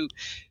do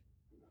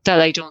that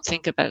I don't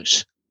think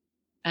about.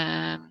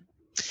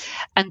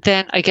 And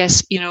then I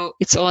guess,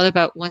 it's all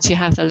about, once you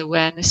have that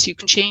awareness, you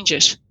can change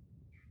it.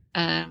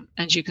 And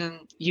you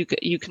can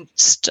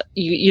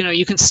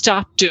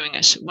stop doing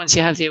it once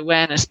you have the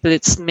awareness, but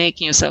it's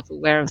making yourself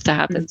aware of the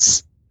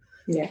habits.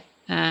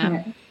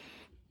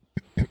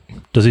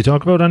 Does he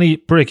talk about any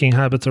breaking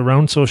habits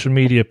around social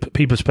media?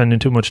 People spending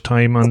too much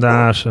time on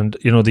that, and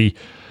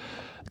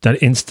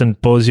that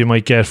instant buzz you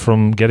might get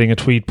from getting a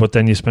tweet, but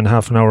then you spend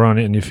half an hour on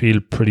it and you feel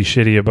pretty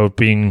shitty about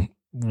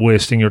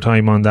wasting your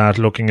time on that,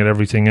 looking at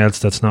everything else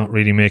that's not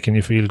really making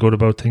you feel good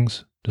about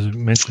things. Does it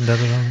mention that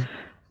at all?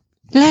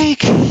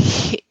 Like,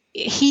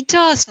 he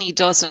does and he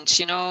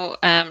doesn't,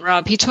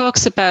 Rob. He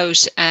talks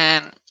about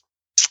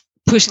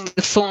putting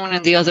the phone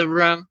in the other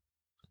room.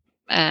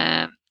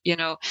 I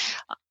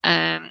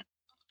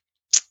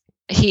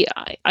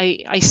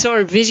saw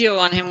a video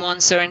on him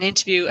once, or an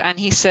interview, and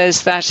he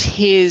says that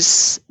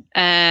his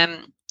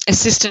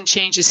assistant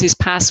changes his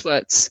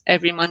passwords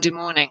every Monday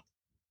morning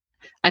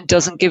and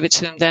doesn't give it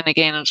to him then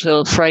again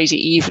until Friday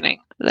evening.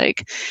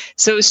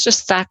 So it's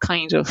just that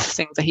kind of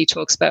thing that he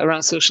talks about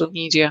around social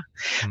media.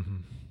 Mm-hmm.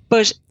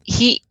 But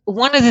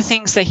one of the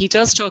things that he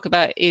does talk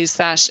about is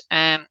that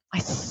I'm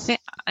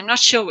not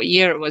sure what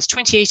year it was,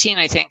 2018,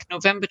 I think,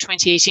 November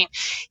 2018,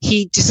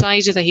 he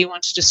decided that he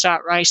wanted to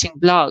start writing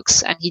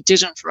blogs, and he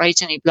didn't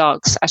write any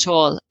blogs at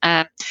all.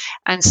 And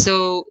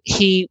so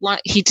he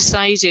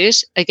decided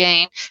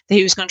again that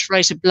he was going to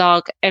write a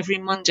blog every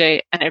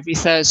Monday and every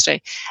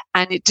Thursday.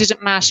 And it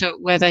didn't matter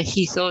whether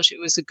he thought it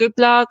was a good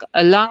blog,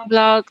 a long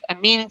blog, a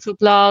meaningful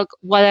blog,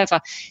 whatever.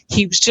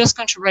 He was just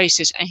going to write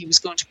it, and he was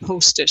going to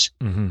post it.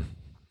 Mm-hmm.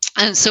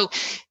 And so,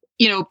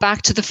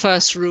 back to the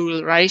first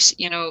rule, right?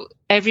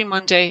 Every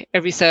Monday,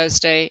 every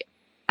Thursday,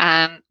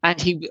 and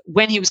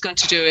when he was going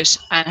to do it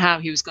and how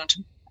he was going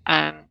to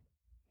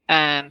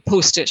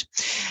post it.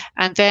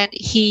 And then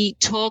he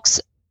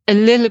talks a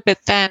little bit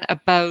then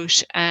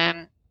about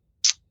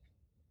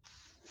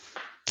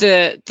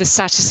the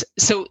status.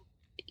 So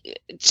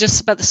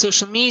just about the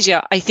social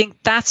media, I think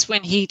that's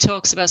when he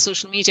talks about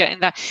social media, in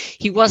that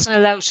he wasn't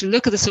allowed to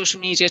look at the social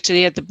media till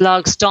he had the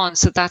blogs done.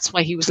 So that's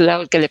why he was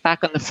allowed to get it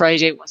back on the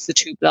Friday once the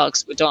 2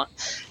 blogs were done.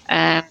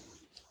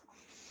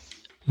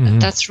 Mm-hmm.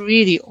 That's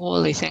really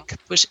all, I think.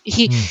 But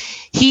he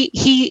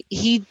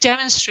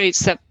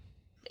demonstrates that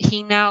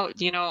he now,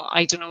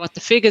 I don't know what the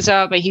figures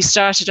are, but he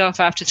started off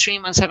after 3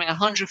 months having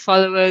 100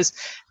 followers.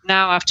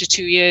 Now, after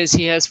 2 years,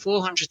 he has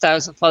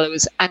 400,000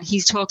 followers. And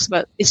he talks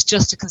about it's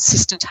just a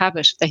consistent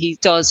habit that he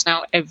does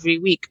now every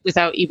week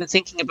without even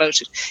thinking about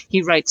it.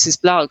 He writes his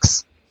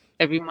blogs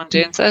every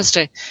Monday and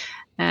Thursday.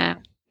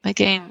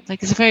 Again,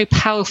 it's a very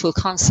powerful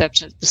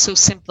concept. It's so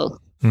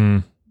simple.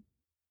 Mm.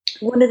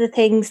 One of the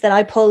things that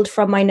I pulled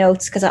from my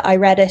notes, because I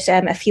read it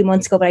a few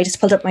months ago, but I just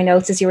pulled up my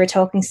notes as you were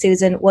talking,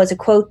 Susan, was a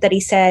quote that he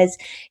says,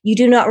 "You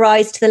do not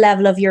rise to the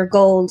level of your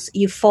goals,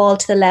 you fall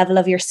to the level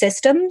of your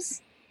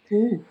systems."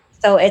 Mm.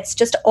 So it's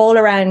just all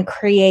around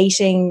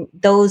creating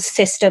those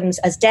systems,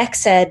 as Dex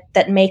said,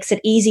 that makes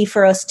it easy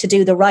for us to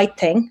do the right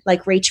thing,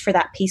 like reach for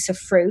that piece of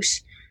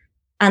fruit,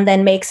 and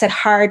then makes it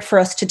hard for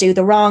us to do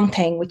the wrong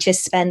thing, which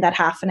is spend that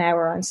half an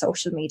hour on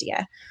social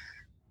media.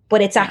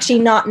 But it's actually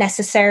not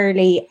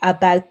necessarily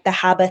about the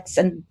habits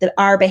and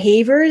our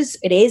behaviors.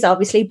 It is,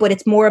 obviously, but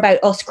it's more about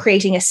us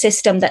creating a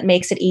system that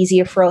makes it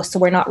easier for us, so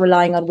we're not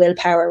relying on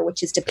willpower,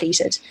 which is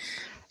depleted.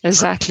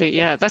 Exactly.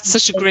 Yeah, that's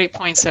such a great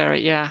point, Sarah.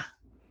 Yeah.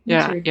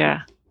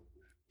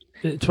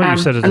 It's what you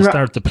said at the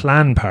start, the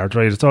plan part,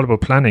 right? It's all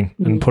about planning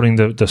and putting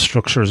the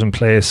structures in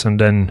place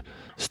and then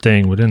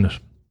staying within it.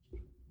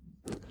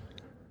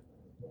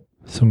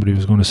 Somebody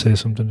was going to say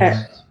something.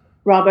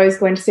 Rob, I was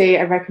going to say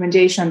a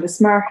recommendation on the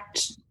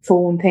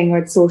smartphone thing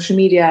with social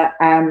media,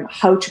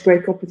 How to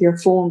Break Up With Your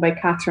Phone by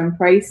Catherine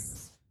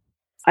Price.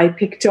 I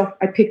picked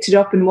it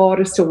up in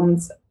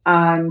Waterstones,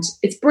 and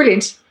it's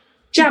brilliant,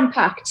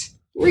 jam-packed,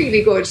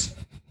 really good,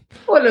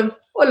 full of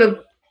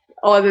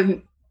all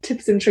the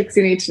tips and tricks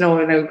you need to know,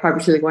 and I would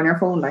probably still go on your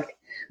phone,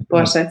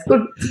 but it's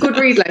good. It's a good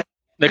read,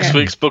 Next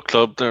week's book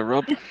club there,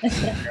 Rob.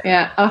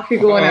 Yeah, off you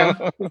go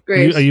now.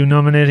 Great. Are you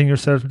nominating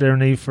yourself there,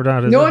 Niamh, for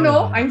that? No,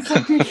 I'm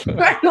sorry.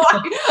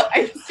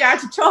 I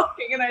started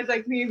talking and I was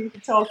like, maybe we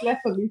could talk less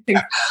on these things.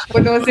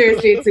 But no,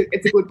 seriously,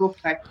 it's a good book.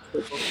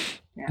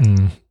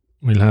 Yeah.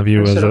 We'll have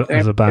you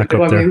as a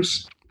backup there.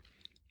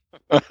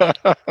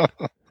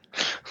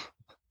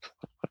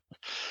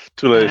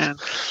 Too late.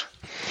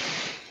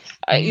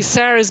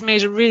 Sarah's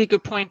made a really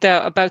good point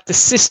there about the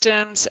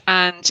systems,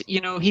 and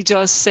he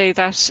does say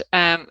that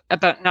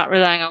about not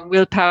relying on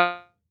willpower.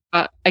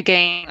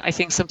 Again, I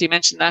think somebody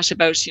mentioned that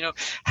about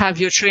have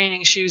your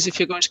training shoes if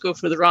you're going to go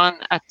for the run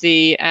at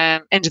the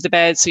end of the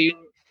bed, so you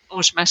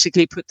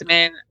automatically put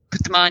them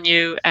on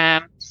you.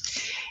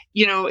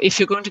 If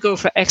you're going to go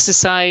for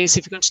exercise,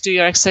 if you're going to do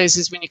your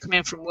exercises when you come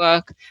in from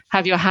work,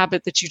 have your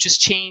habit that you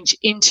just change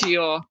into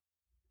your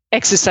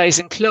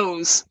exercising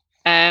clothes.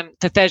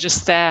 That they're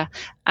just there.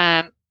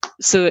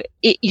 So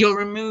you're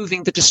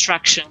removing the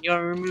distraction,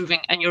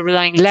 and you're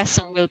relying less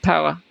on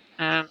willpower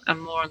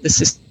and more on the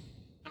system,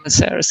 as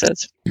Sarah said.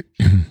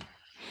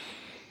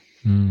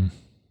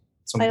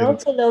 So I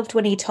also loved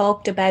when he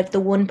talked about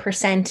the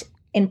 1%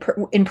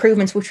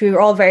 improvements, which we were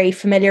all very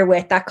familiar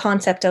with, that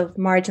concept of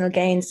marginal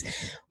gains.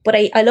 But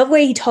I love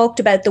where he talked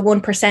about the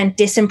 1%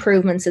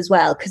 disimprovements as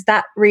well, because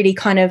that really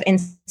kind of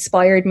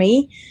inspired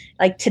me.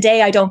 Like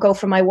today, I don't go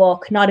for my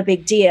walk, not a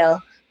big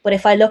deal. But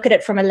if I look at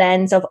it from a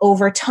lens of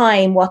over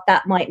time, what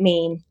that might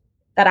mean,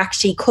 that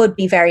actually could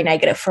be very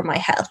negative for my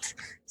health.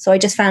 So I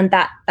just found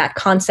that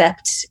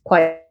concept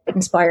quite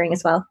inspiring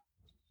as well.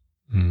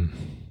 Mm.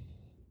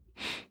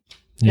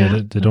 Yeah,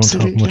 they don't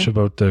absolutely. talk much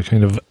about the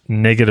kind of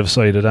negative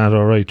side of that,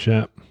 all right,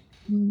 yeah.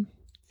 Mm.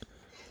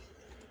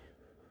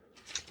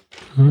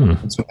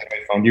 That's something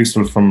I found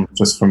useful from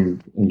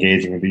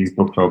engaging with these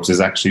book clubs, is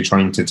actually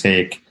trying to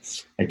take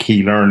a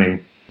key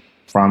learning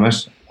from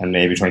it and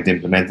maybe trying to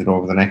implement it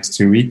over the next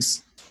 2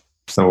 weeks.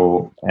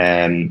 So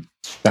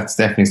that's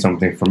definitely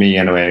something for me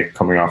anyway,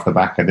 coming off the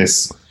back of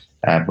this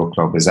book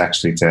club, is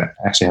actually to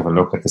actually have a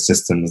look at the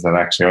systems that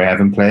actually I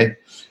have in play,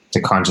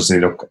 to consciously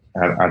look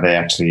at, are they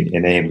actually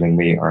enabling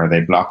me or are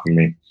they blocking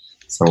me?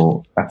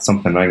 So that's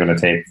something I'm going to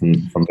take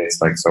from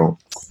this. Like, so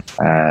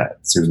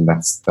Susan,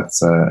 that's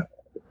going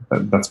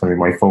to be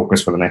my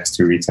focus for the next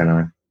 2 weeks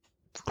anyway.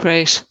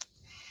 Great.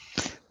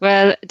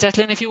 Well,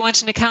 Declan, if you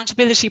want an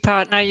accountability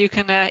partner, you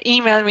can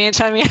email me and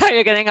tell me how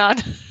you're getting on.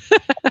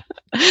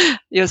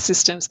 Your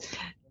systems.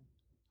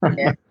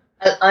 Yeah.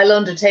 I'll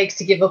undertake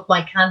to give up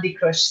my Candy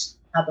Crush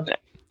habit.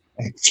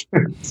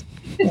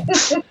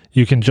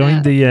 You can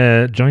join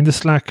the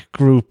Slack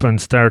group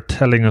and start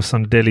telling us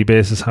on a daily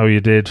basis how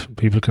you did.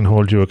 People can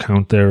hold you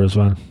account there as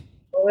well.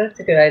 Oh, that's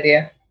a good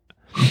idea.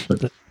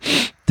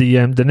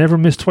 The never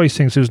miss twice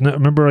thing, Susan. I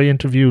remember I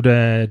interviewed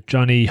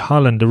Johnny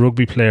Holland, the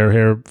rugby player,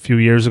 here a few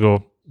years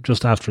ago,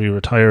 just after he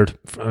retired.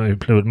 I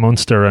played with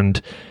Munster,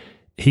 and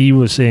he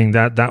was saying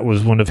that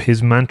was one of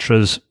his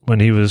mantras when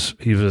he was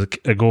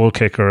a goal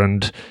kicker,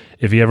 and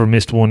if he ever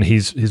missed one,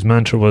 his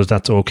mantra was,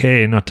 that's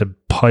okay, not to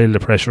pile the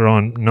pressure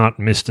on, not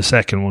miss the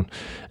second one.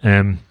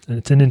 And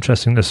it's an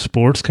interesting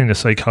sports kind of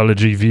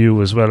psychology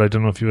view as well. I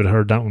don't know if you had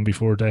heard that one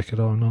before, Dec, at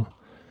all. No.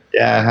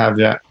 Yeah, I have.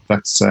 Yeah,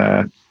 that's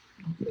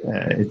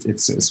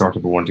it's sort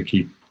of a one to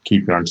keep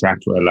you on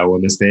track, to allow a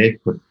mistake,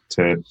 but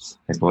to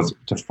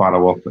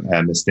follow up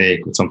a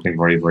mistake with something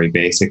very, very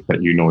basic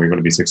that you know you're going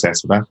to be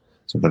successful at,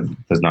 so that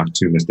there's not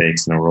 2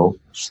 mistakes in a row.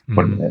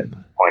 But the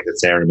point that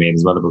Sarah made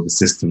as well about the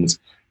systems,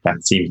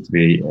 that seems to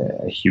be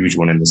a huge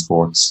one in the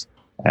sports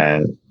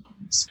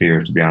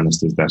sphere, to be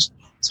honest, is that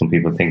some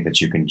people think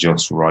that you can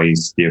just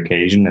rise to the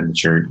occasion and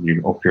that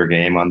you up your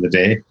game on the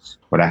day,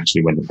 but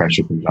actually when the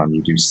pressure comes on,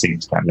 you do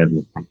sink to that level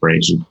of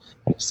preparation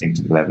and sink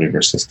to the level of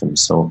your system.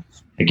 So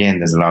again,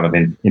 there's a lot of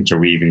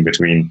interweaving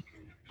between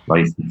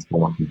life and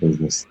sport and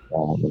business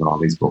in all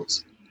these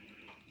books.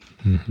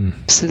 Mm-hmm.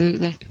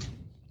 Absolutely.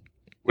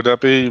 Would that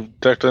be,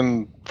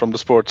 Declan, from the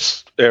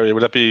sports area,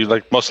 would that be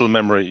like muscle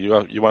memory?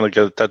 You want to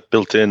get that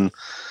built in?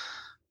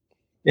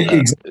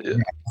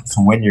 Exactly.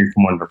 So when you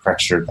come under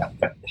pressure,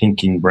 that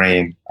thinking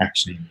brain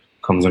actually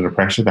comes under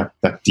pressure,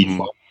 that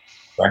default.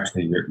 So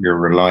actually, you're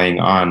relying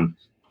on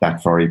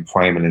that very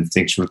primal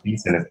instinctual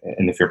piece. And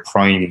if you're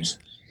primed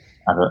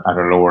at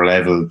a lower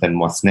level than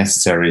what's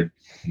necessary,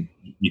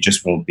 you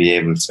just won't be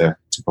able to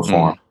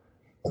perform.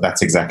 So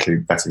that's exactly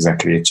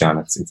it, John.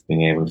 It's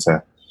being able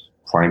to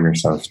prime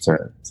yourself to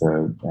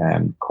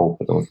cope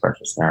with those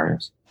pressure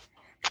scenarios.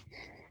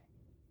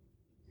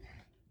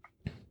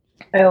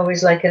 I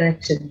always liken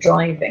it to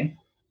driving.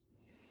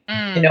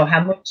 You know,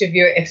 how much of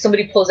if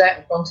somebody pulls out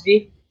in front of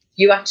you,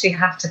 you actually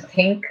have to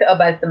think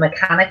about the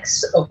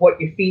mechanics of what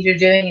your feet are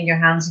doing and your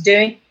hands are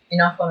doing.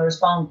 You're not going to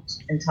respond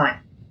in time.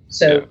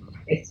 So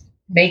it's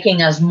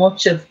making as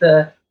much of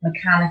the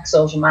mechanics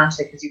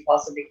automatic as you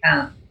possibly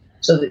can,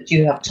 so that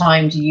you have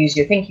time to use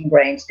your thinking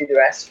brain to do the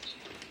rest.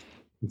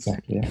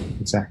 Exactly.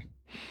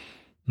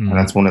 And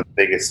that's one of the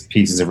biggest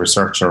pieces of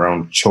research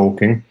around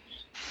choking.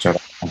 So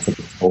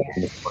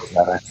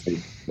that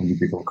actually, when you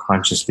become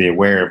consciously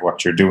aware of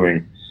what you're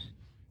doing,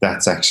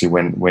 that's actually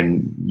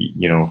when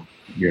you know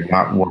you're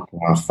not working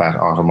off that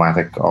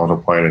automatic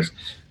autopilot,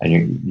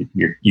 and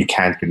you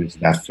can't get into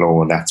that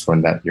flow, and that's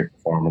when your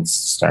performance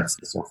starts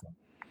to suffer.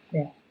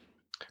 Yeah.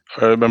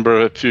 I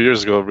remember a few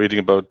years ago reading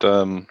about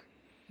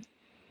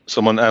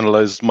someone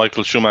analyzed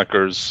Michael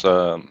Schumacher's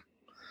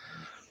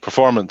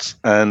performance,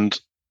 and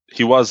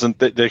he wasn't.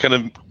 They kind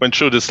of went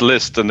through this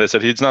list, and they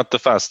said he's not the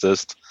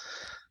fastest,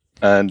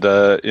 and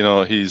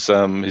he's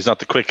not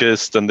the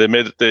quickest, and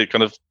they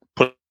kind of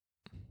put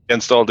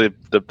against all the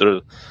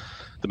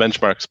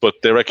benchmarks, but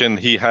they reckon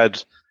he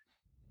had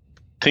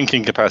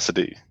thinking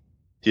capacity.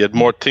 He had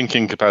more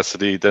thinking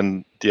capacity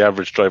than the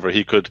average driver.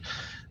 He could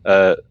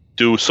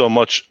do so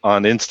much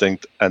on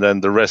instinct, and then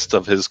the rest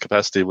of his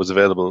capacity was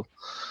available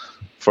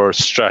for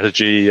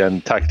strategy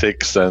and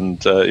tactics and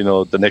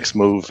the next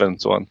move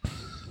and so on.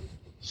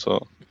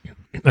 So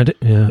I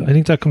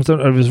think that comes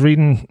down. I was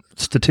reading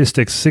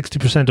statistics.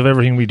 60% of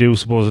everything we do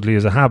supposedly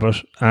is a habit,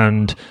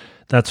 and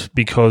that's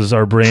because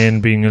our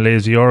brain, being a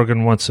lazy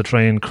organ, wants to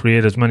try and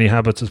create as many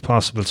habits as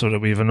possible so that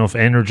we have enough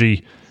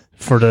energy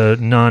for the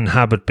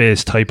non-habit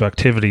based type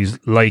activities,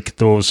 like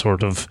those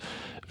sort of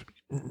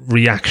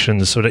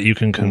reactions, so that you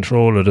can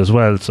control it as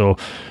well. So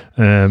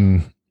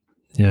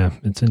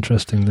it's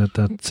interesting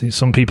that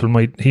some people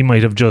he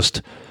might have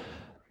just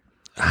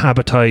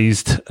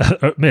habitized,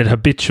 made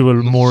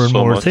habitual more and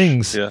more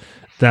things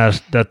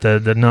that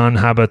the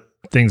non-habit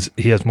things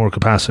he has more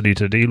capacity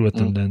to deal with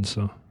them then.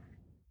 So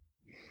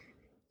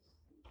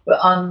but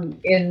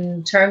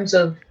in terms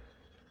of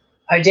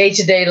our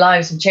day-to-day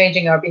lives and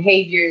changing our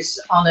behaviors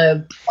on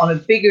a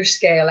bigger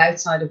scale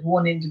outside of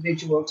one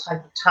individual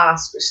type of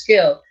task or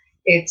skill,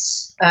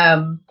 it's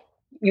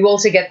you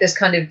also get this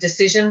kind of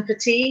decision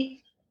fatigue.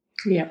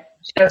 Yeah.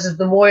 Because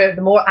the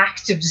more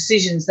active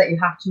decisions that you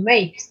have to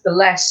make, the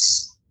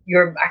less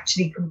you're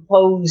actually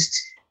composed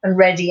and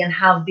ready and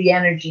have the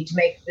energy to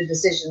make the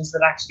decisions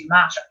that actually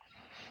matter.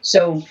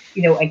 So,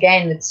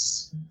 again,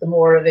 it's the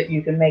more of it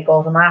you can make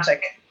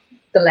automatic,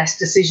 the less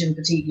decision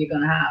fatigue you're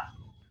going to have.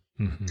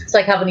 Mm-hmm. It's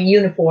like having a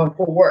uniform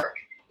for work,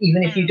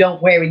 even if you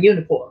don't wear a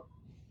uniform.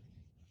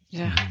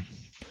 Yeah.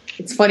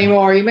 It's funny,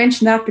 Maura, you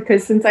mentioned that,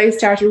 because since I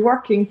started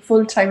working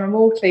full-time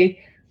remotely,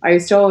 I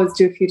used to always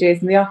do a few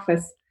days in the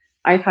office.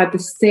 I've had the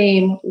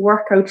same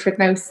work outfit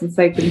now since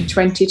I've been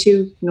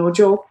 22, no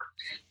joke.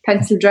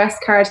 Pencil dress,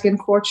 cardigan,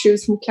 court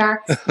shoes from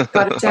Clark's.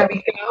 Got it down.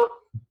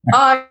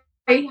 I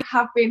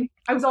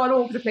was all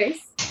over the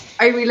place.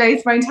 I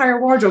realised my entire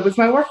wardrobe was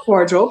my work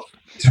wardrobe.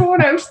 Threw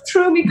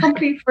me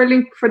complete for a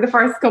loop for the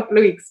first couple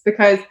of weeks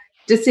because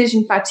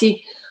decision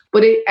fatigue.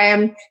 But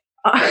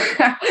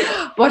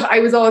but I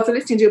was also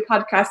listening to a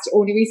podcast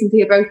only recently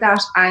about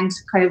that, and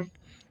kind of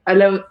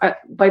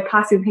by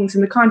passing things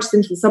from the conscious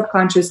into the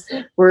subconscious,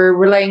 we're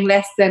relying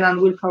less then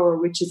on willpower,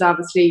 which is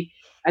obviously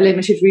a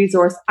limited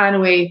resource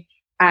anyway.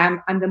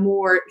 And the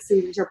more,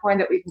 Susan, to your point,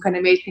 that we can kind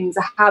of make things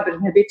a habit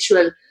and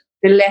habitual,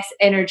 the less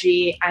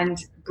energy and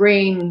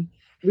brain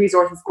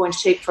resources going to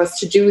take for us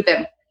to do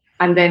them,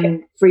 and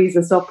then frees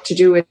us up to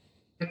do it.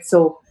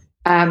 So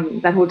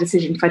that whole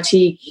decision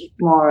fatigue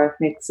more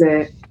makes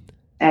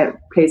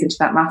plays into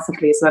that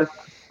massively as well.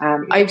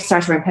 I've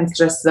started wearing pencil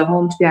dresses at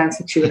home, to be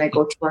honest with you, when I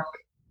go to work.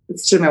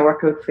 It's still my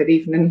work outfit,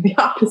 even in the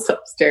office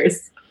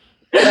upstairs.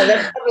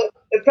 Well,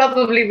 it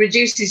probably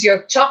reduces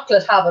your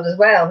chocolate habit as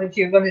well if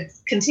you're going to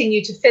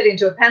continue to fit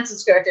into a pencil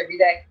skirt every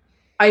day.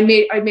 I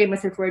made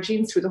myself wear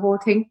jeans through the whole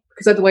thing,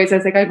 because otherwise I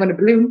was like, I'm going to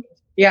balloon.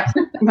 Yeah,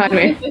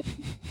 anyway.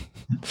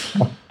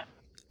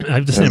 I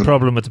have the same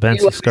problem with the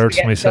pencil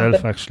skirts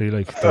myself, actually.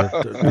 Like, they're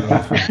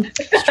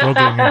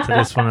struggling into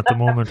this one at the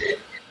moment.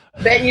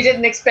 Bet you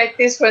didn't expect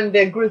this when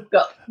the group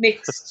got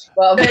mixed.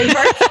 Well,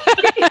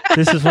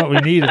 this is what we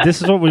needed.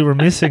 This is what we were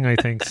missing, I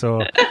think.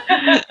 So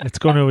it's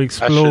going to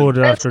explode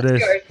after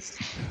this.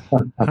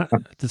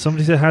 Did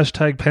somebody say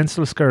hashtag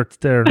pencil skirt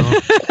there?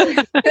 No?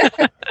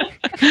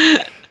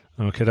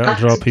 Okay, that'll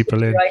draw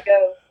people in.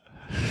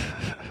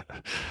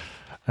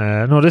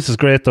 No, this is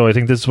great, though. I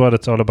think this is what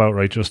it's all about,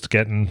 right? Just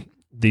getting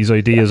these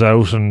ideas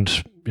out,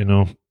 and,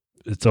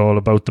 it's all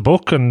about the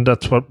book, and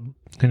that's what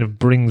kind of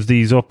brings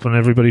these up, and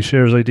everybody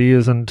shares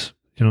ideas, and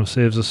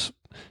saves us.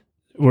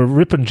 We're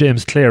ripping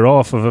James Clare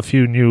off of a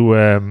few new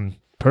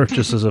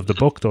purchases of the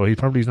book, though. He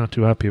probably is not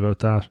too happy about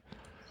that.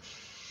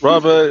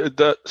 Rob,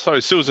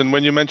 sorry, Susan,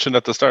 when you mentioned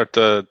at the start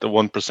the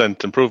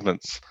 1%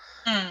 improvements,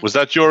 was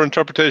that your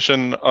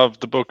interpretation of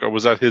the book, or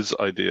was that his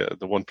idea,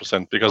 the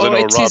 1%? Because I know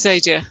it's his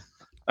idea.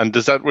 And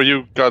is that where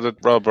you got it,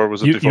 Rob, or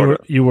was it before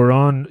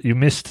that? You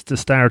missed the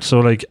start. So,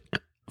 like,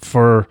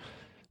 for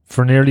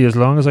nearly as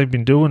long as I've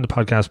been doing the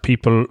podcast,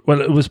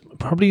 it was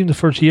probably in the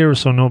first year or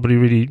so,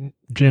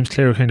 James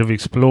Clare kind of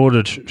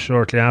exploded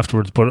shortly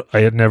afterwards, but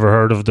I had never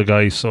heard of the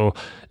guy. So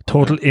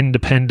total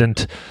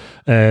independent,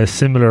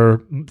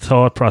 similar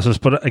thought process.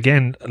 But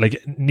again,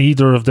 like,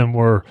 neither of us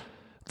were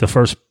the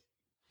first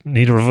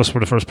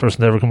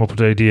person to ever come up with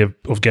the idea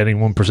of getting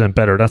 1%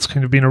 better. That's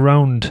kind of been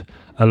around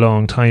a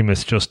long time.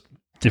 It's just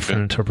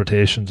different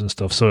interpretations and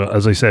stuff. So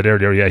as I said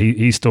earlier,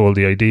 he stole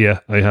the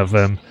idea. I have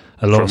a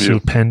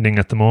lawsuit pending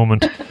at the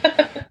moment.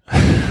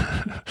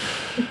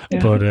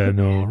 But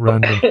no,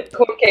 random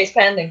court case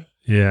pending.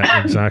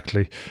 Yeah,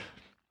 exactly.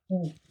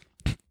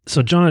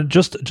 So John,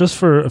 just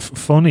for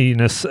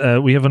funniness,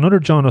 we have another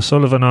John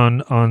O'Sullivan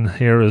on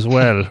here as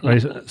well,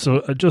 right?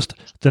 So just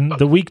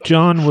the week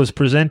John was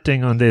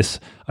presenting on this,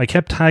 I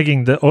kept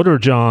tagging the other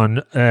John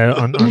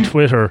on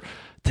Twitter,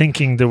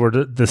 thinking they were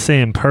the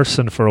same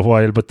person for a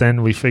while, but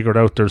then we figured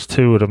out there's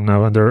two of them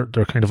now, and they're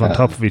kind of on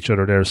top of each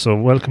other there. So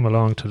welcome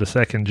along to the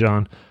second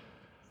John.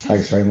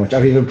 Thanks very much.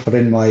 I've even put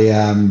in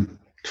my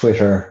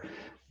Twitter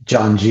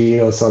John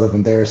G.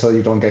 O'Sullivan there, so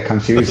you don't get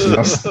confused.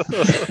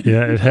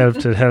 Yeah, it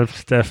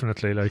helped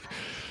definitely. Like,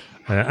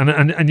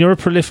 and you're a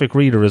prolific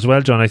reader as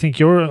well, John. I think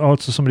you're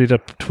also somebody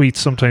that tweets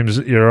sometimes.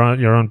 You're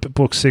on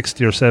book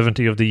 60 or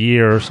 70 of the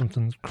year or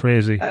something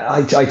crazy.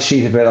 I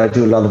cheat a bit. I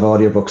do a lot of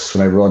audiobooks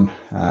when I run,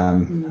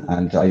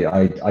 and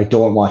I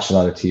don't watch a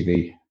lot of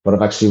TV. But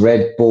I've actually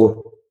read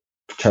both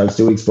Charles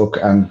Duhigg's book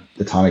and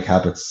Atomic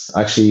Habits.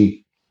 I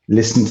actually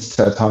listened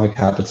to Atomic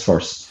Habits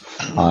first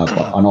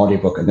on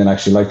audiobook, and then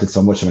actually liked it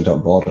so much I went out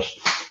and bought it.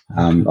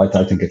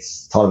 I think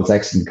thought it was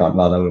excellent, got a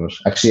lot out of it.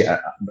 Actually,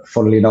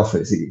 funnily enough,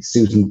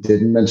 Susan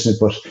didn't mention it,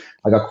 but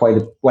I got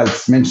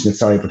mentioned it,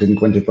 sorry, but didn't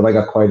go into it, but I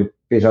got quite a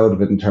bit out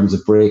of it in terms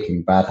of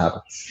breaking bad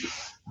habits,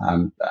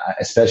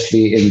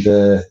 especially in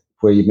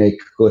where you make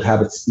good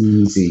habits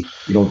easy,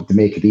 to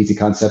make it easy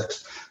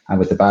concept, and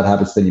with the bad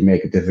habits, then you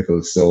make it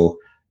difficult. So,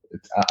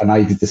 and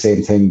I did the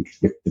same thing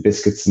with the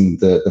biscuits and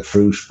the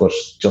fruit, but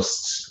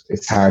just,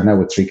 it's hard now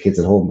with 3 kids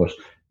at home, but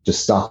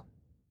just stop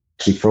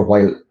for a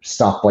while,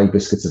 stop buying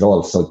biscuits at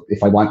all. So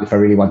if I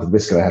really wanted a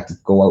biscuit, I had to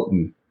go out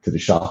to the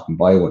shop and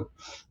buy one,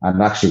 and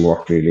it actually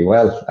worked really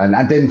well. And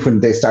then when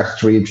they started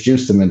to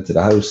reintroduce them into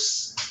the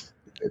house,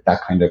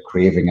 that kind of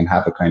craving and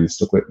habit kind of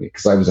stuck with me,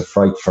 because I was a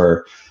fright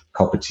for a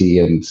cup of tea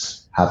and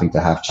having to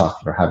have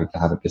chocolate or having to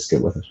have a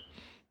biscuit with it.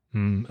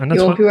 And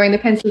you won't be wearing the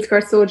pencil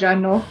skirt, so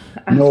John, no?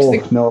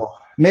 No.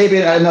 Maybe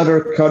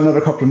another couple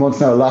of months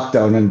now,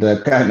 lockdown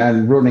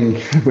and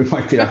running, we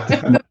might be able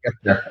to get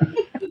there.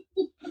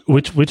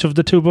 Which of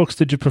the 2 books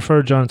did you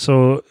prefer, John?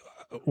 So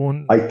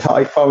one,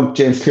 I found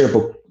James Clear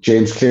book.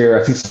 James Clear,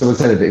 I think someone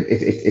said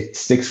it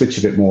sticks with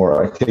you a bit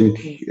more. I think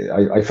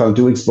I found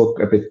Dewey's book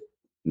a bit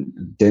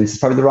dense. It's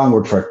probably the wrong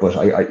word for it, but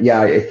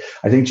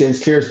I think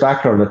James Clear's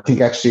background. I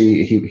think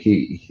actually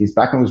his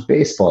background was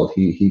baseball.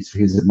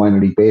 He's a minor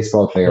league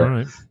baseball player,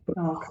 right, but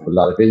a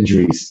lot of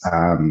injuries.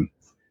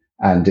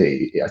 And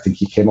I think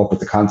he came up with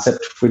the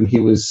concept when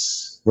he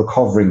was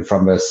recovering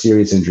from a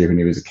serious injury when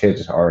he was a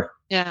kid, or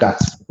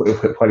that's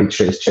what he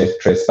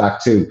traced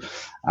back to.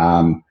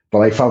 But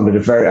I found it a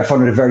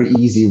very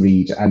easy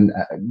read, and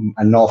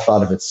an awful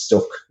lot of it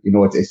stuck.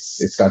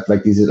 It's got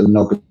like these little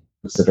nuggets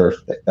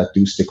that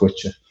do stick with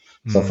you.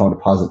 So I found it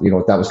positive.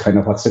 That was kind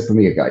of what stuck for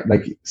me.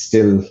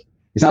 Still,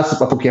 it's not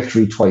a book you have to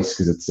read twice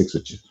because it sticks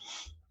with you.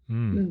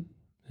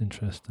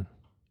 Interesting.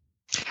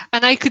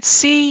 And I could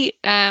see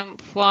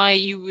why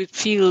you would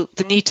feel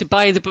the need to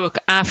buy the book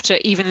after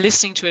even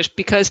listening to it,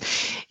 because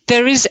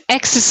there is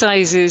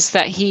exercises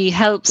that he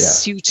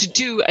helps you to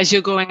do as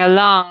you're going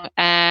along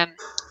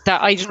that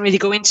I didn't really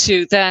go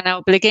into there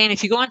now. But again,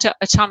 if you go onto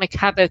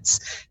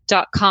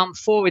atomichabits.com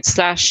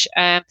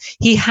 /,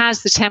 he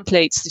has the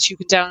templates that you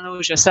can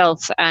download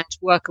yourself and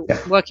work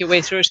your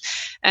way through it.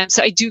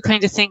 So I do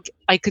kind of think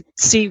I could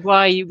see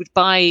why you would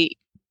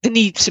the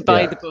need to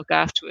buy the book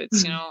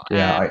afterwards,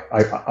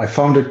 I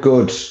found it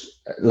good,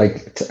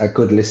 like a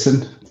good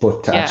listen,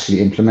 but to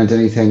actually implement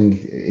anything,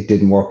 it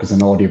didn't work as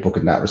an audiobook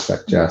in that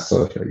respect.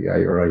 So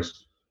you're right.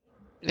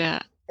 Yeah.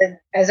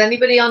 Has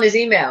anybody on his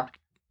email?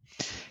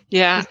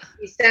 Yeah.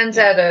 He sends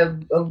out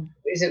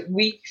is it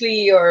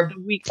weekly or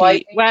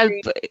weekly? Well,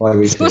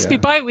 it's supposed to be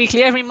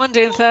bi-weekly, every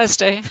Monday and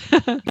Thursday.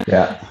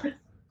 Yeah.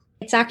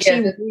 It's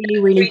actually really,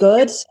 really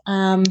good.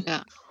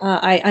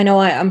 I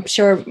know I'm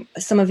sure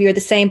some of you are the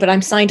same, but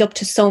I'm signed up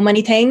to so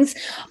many things.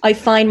 I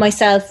find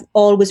myself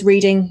always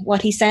reading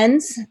what he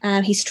sends.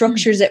 He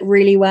structures it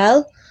really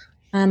well,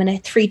 in a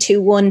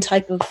 3-2-1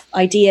 type of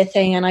idea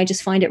thing, and I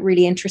just find it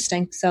really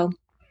interesting. So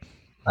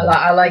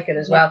I like it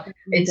as well.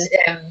 It's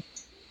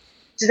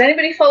does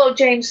anybody follow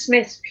James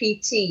Smith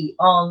PT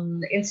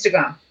on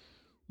Instagram?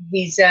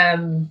 He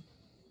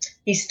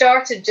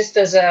started just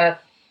as a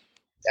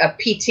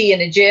PT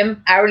in a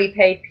gym, hourly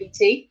paid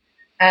PT,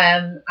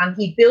 and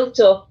he's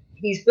built up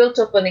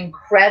an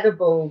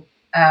incredible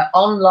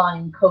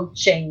online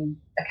coaching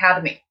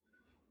academy,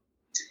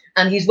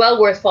 and he's well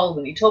worth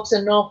following. He talks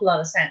an awful lot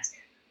of sense,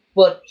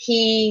 but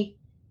he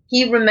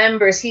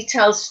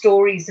tells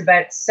stories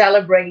about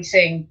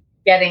celebrating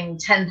getting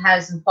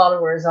 10,000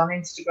 followers on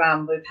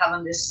Instagram with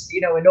having this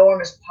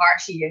enormous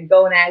party and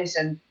going out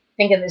and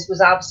thinking this was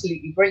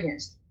absolutely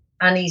brilliant,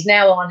 and he's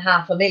now on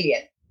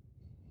 500,000.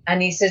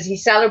 And he says he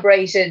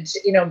celebrated,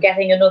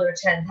 getting another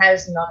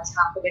 10,000 on his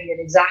 500,000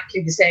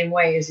 exactly the same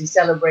way as he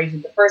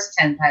celebrated the first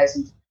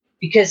 10,000,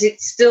 because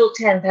it's still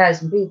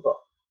 10,000 people.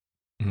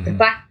 Mm-hmm. The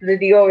fact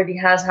that he already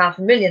has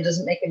 500,000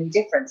 doesn't make any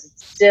difference.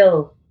 It's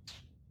still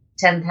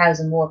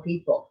 10,000 more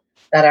people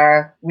that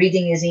are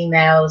reading his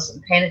emails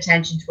and paying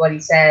attention to what he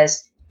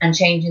says and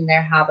changing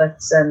their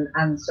habits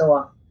and so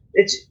on.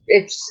 It's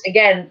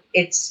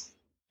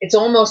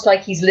almost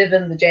like he's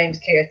living the James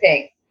Clear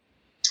thing,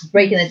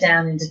 breaking it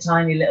down into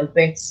tiny little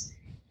bits.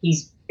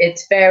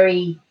 It's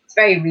very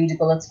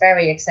readable. It's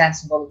very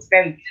accessible. It's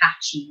very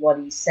catchy what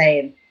he's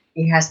saying.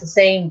 He has the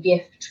same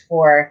gift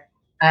for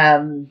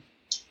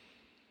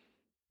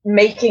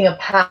making a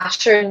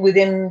pattern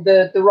within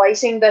the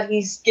writing that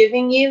he's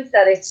giving you,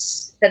 that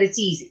it's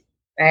easy.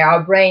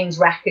 Our brains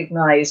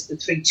recognize the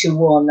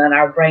 3-2-1, and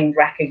our brains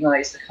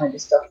recognize the kind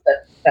of stuff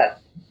that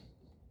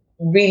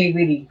really,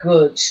 really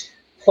good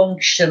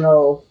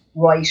functional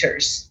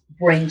writers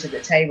bring to the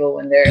table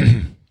when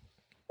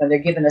they're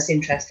giving us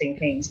interesting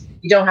things.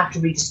 You don't have to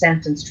read a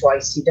sentence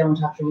twice. You don't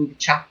have to read a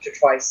chapter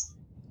twice.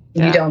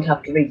 You don't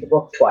have to read the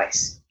book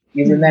twice.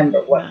 You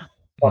remember what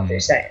they're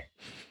saying.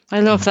 I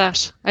love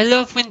that. I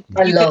love when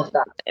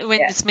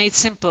it's made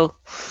simple.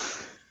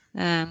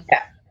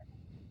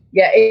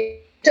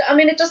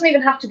 It doesn't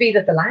even have to be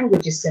that the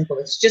language is simple.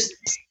 It's just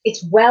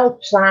it's well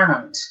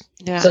planned,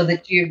 so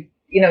that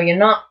you're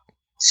not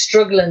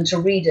struggling to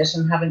read it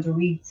and having to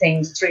read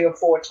things 3 or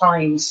 4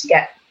 times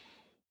to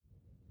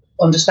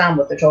understand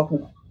what they're talking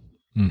about.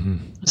 Mm-hmm.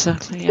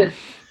 Exactly, yeah.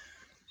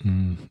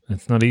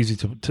 It's not easy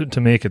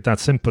to make it that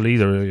simple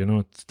either, you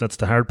know. That's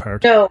the hard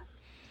part.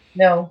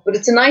 No, but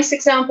it's a nice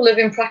example of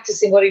him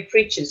practicing what he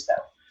preaches,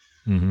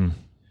 though. Mm-hmm.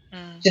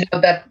 You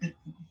know, that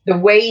the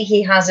way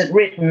he has it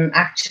written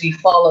actually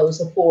follows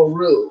the 4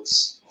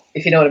 rules,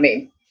 if you know what I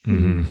mean.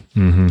 Mm-hmm.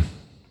 Mm-hmm.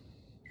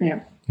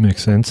 Yeah.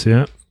 Makes sense,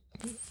 yeah.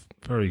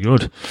 Very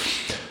good.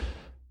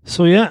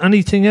 So, yeah,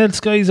 anything else,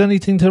 guys?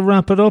 Anything to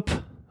wrap it up?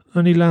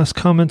 Any last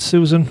comments,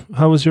 Susan?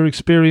 How was your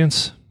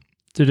experience?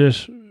 Did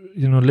it,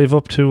 live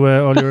up to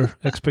all your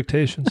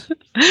expectations?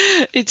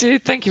 It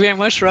did. Thank you very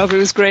much, Rob. It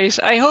was great.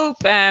 I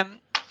hope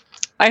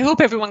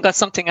everyone got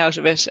something out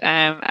of it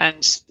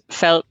and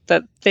felt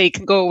that they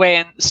can go away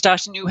and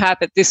start a new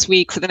habit this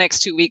week for the next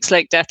 2 weeks,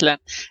 like Declan,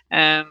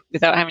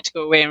 without having to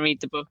go away and read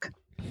the book.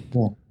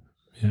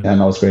 Yeah,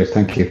 no, it was great.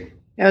 Thank you.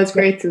 That was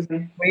great,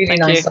 Susan. Really Thank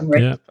nice you.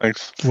 summary. Yeah,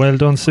 thanks. Well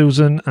done,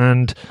 Susan.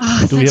 And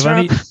do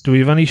we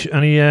have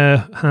any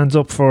hands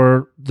up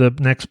for the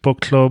next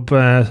book club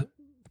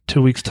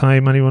 2 weeks'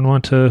 time? Anyone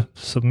want to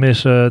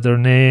submit their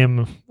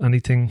name?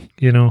 Anything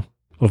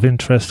of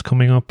interest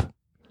coming up?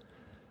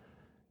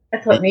 I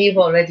thought Niamh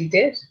already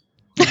did.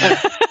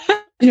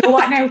 You know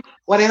what now?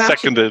 What I'm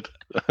Seconded.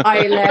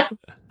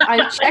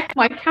 I'll check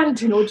my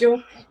calendar, no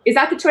joke. Is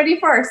that the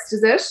 21st,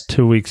 is it?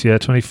 2 weeks, yeah,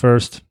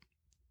 21st.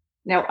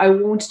 Now, I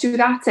won't do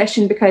that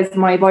session because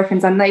my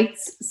boyfriend's on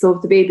nights, so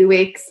if the baby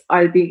wakes,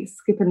 I'll be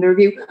skipping the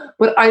review.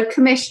 But I'll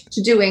commit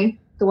to doing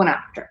the one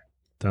after.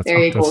 There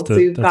you go. So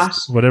you've got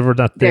whatever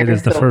that date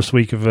is, the first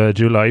week of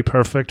July.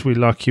 Perfect. We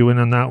lock you in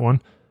on that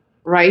one.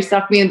 Right,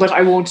 lock me in, but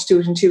I won't do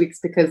it in 2 weeks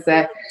because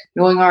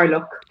knowing our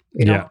luck.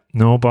 Yeah,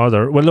 no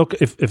bother. Well, look,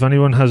 if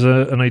anyone has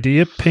an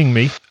idea, ping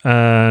me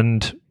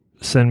and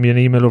send me an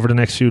email over the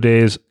next few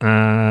days.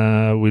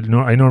 I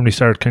normally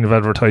start kind of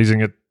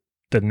advertising it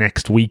the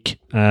next week,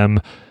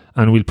 and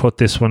we'll put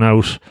this one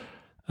out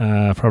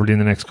probably in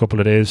the next couple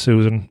of days,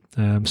 Susan.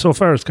 So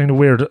far it's kind of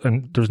weird,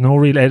 and there's no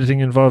real editing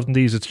involved in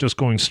these. It's just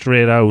going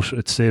straight out.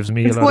 It saves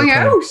me a lot of time. It's going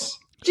out.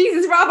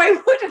 Jesus, Rob, I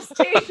would have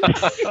stayed.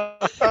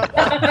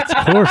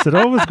 Of course, it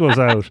always goes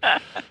out.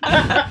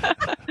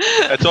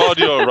 It's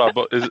audio, Rob.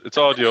 It's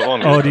audio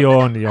only.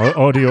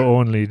 Audio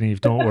only,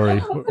 Niamh. Don't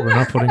worry. We're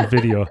not putting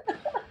video.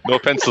 No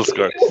pencil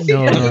skirts.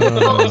 No.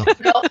 Off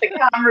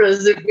the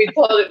cameras if we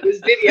thought it was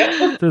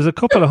video. There's a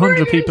couple of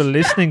hundred people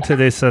listening to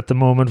this at the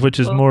moment, which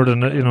is more than,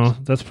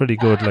 that's pretty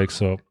good. Like,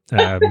 so,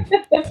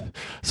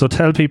 so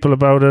tell people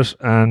about it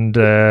and,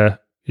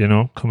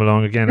 come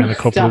along again in a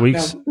couple of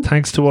weeks.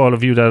 Thanks to all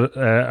of you that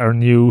are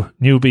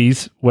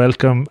newbies.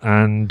 Welcome.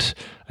 And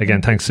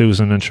again, thanks,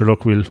 Susan. And sure,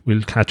 look,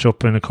 we'll catch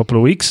up in a couple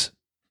of weeks.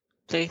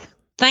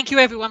 Thank you,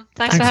 everyone.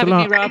 Thanks for having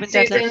me, Rob and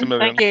Declan.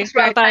 Thank you.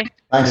 Bye-bye.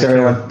 Thanks,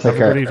 everyone. Take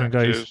care. Good evening,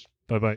 guys. Bye-bye.